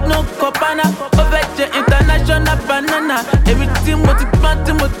techno copana, overjet international banana. Emi Timothy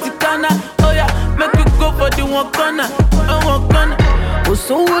Kana. Oh yeah, make you go for the one corner, one corner. Oh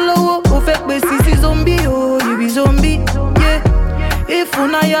so low, oh fake me sissy zombie, oh you be zombie, yeah. If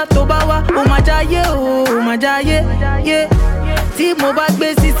unaya tobawa, oh my jaye, yeah. Ti mo ba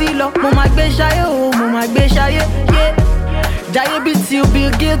gbe sisi lo, mo ma gbe shaye, oh mo ma gbe shaye, yeah. Jaye be till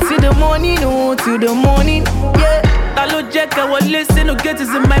Bill Gates till the morning, oh till the morning, yeah. Talo check I will listen to get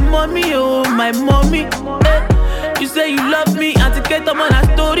is in my mommy, oh my mommy. Eh. You say you love me, and to get on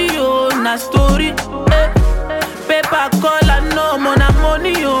a story, oh na story. Eh. Paper call I know, mo na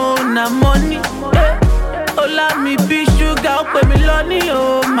money, oh na money. Eh. Ola mi be sugar, pay me lonely,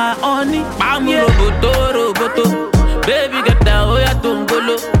 oh my honey. I'm roboto, baby get down, oh ya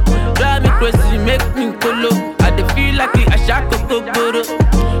tongolo. Drive me crazy, make me colo. I dey feel like I shot kokoro.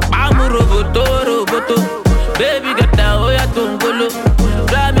 I'm roboto, baby get down,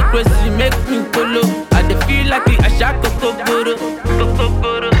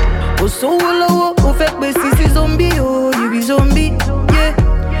 Oh, so low, oh, fake me, sissy zombie, oh, you be zombie, yeah.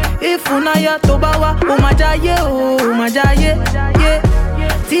 If unaya tobawa, oh my jaye, yeah.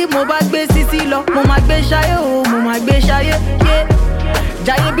 Ti mo ba gbe sisi lo, mo ma gbe shaye, oh, mo ma gbe shaye, yeah.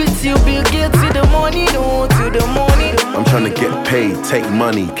 Jaye beats you be guilty till the morning, oh, till the morning. I'm tryna get paid, take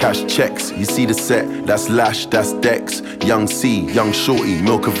money, cash checks. You see the set, that's Lash, that's Dex. Young C, Young Shorty,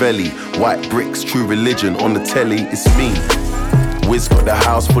 Milcavelli. White bricks, True Religion, on the telly, it's me. Wiz got the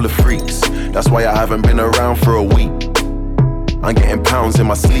house full of freaks. That's why I haven't been around for a week. I'm getting pounds in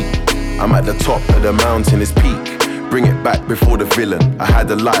my sleep. I'm at the top of the mountain, it's peak. Bring it back before the villain. I had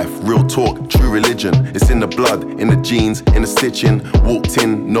a life, real talk, true religion. It's in the blood, in the jeans, in the stitching. Walked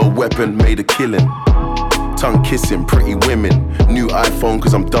in, no weapon, made a killing. Tongue kissing, pretty women. New iPhone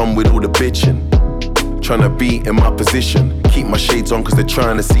cause I'm done with all the bitching. Tryna be in my position. Keep my shades on cause they're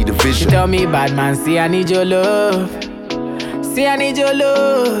trying to see the vision. She tell me, bad man, see I need your love. See I need your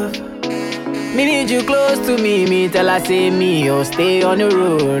love. Me need you close to me. Me tell her say me, oh stay on the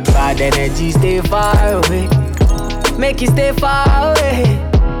road. Bad energy, stay far away. Make you stay far away.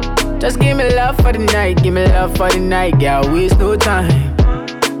 Just give me love for the night. Give me love for the night. Girl, waste no time.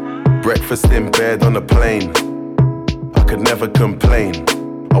 Breakfast in bed on a plane. I could never complain.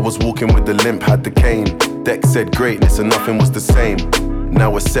 I was walking with the limp, had the cane. Deck said greatness and nothing was the same. Now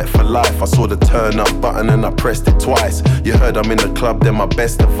we're set for life. I saw the turn up button and I pressed it twice. You heard I'm in the club, then my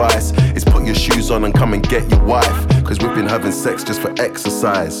best advice is put your shoes on and come and get your wife. Cause we've been having sex just for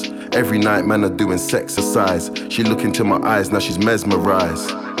exercise. Every night man are doing sexercise. She look into my eyes, now she's mesmerized.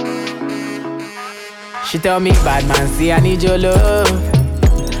 She tell me, bad man, see I need your love.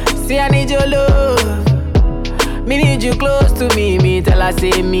 See I need your love. Me need you close to me. Me tell her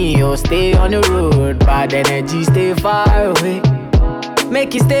say me, oh stay on the road. Bad energy, stay far away.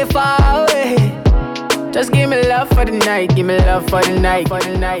 Make you stay far away. Just give me love for the night. Give me love for the night. For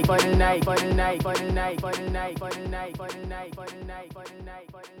the night. For the night. For the night. For the night. For the night. For the night. For the night. For the night. For the night.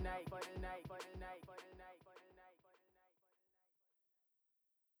 For the night. For the night. For the night.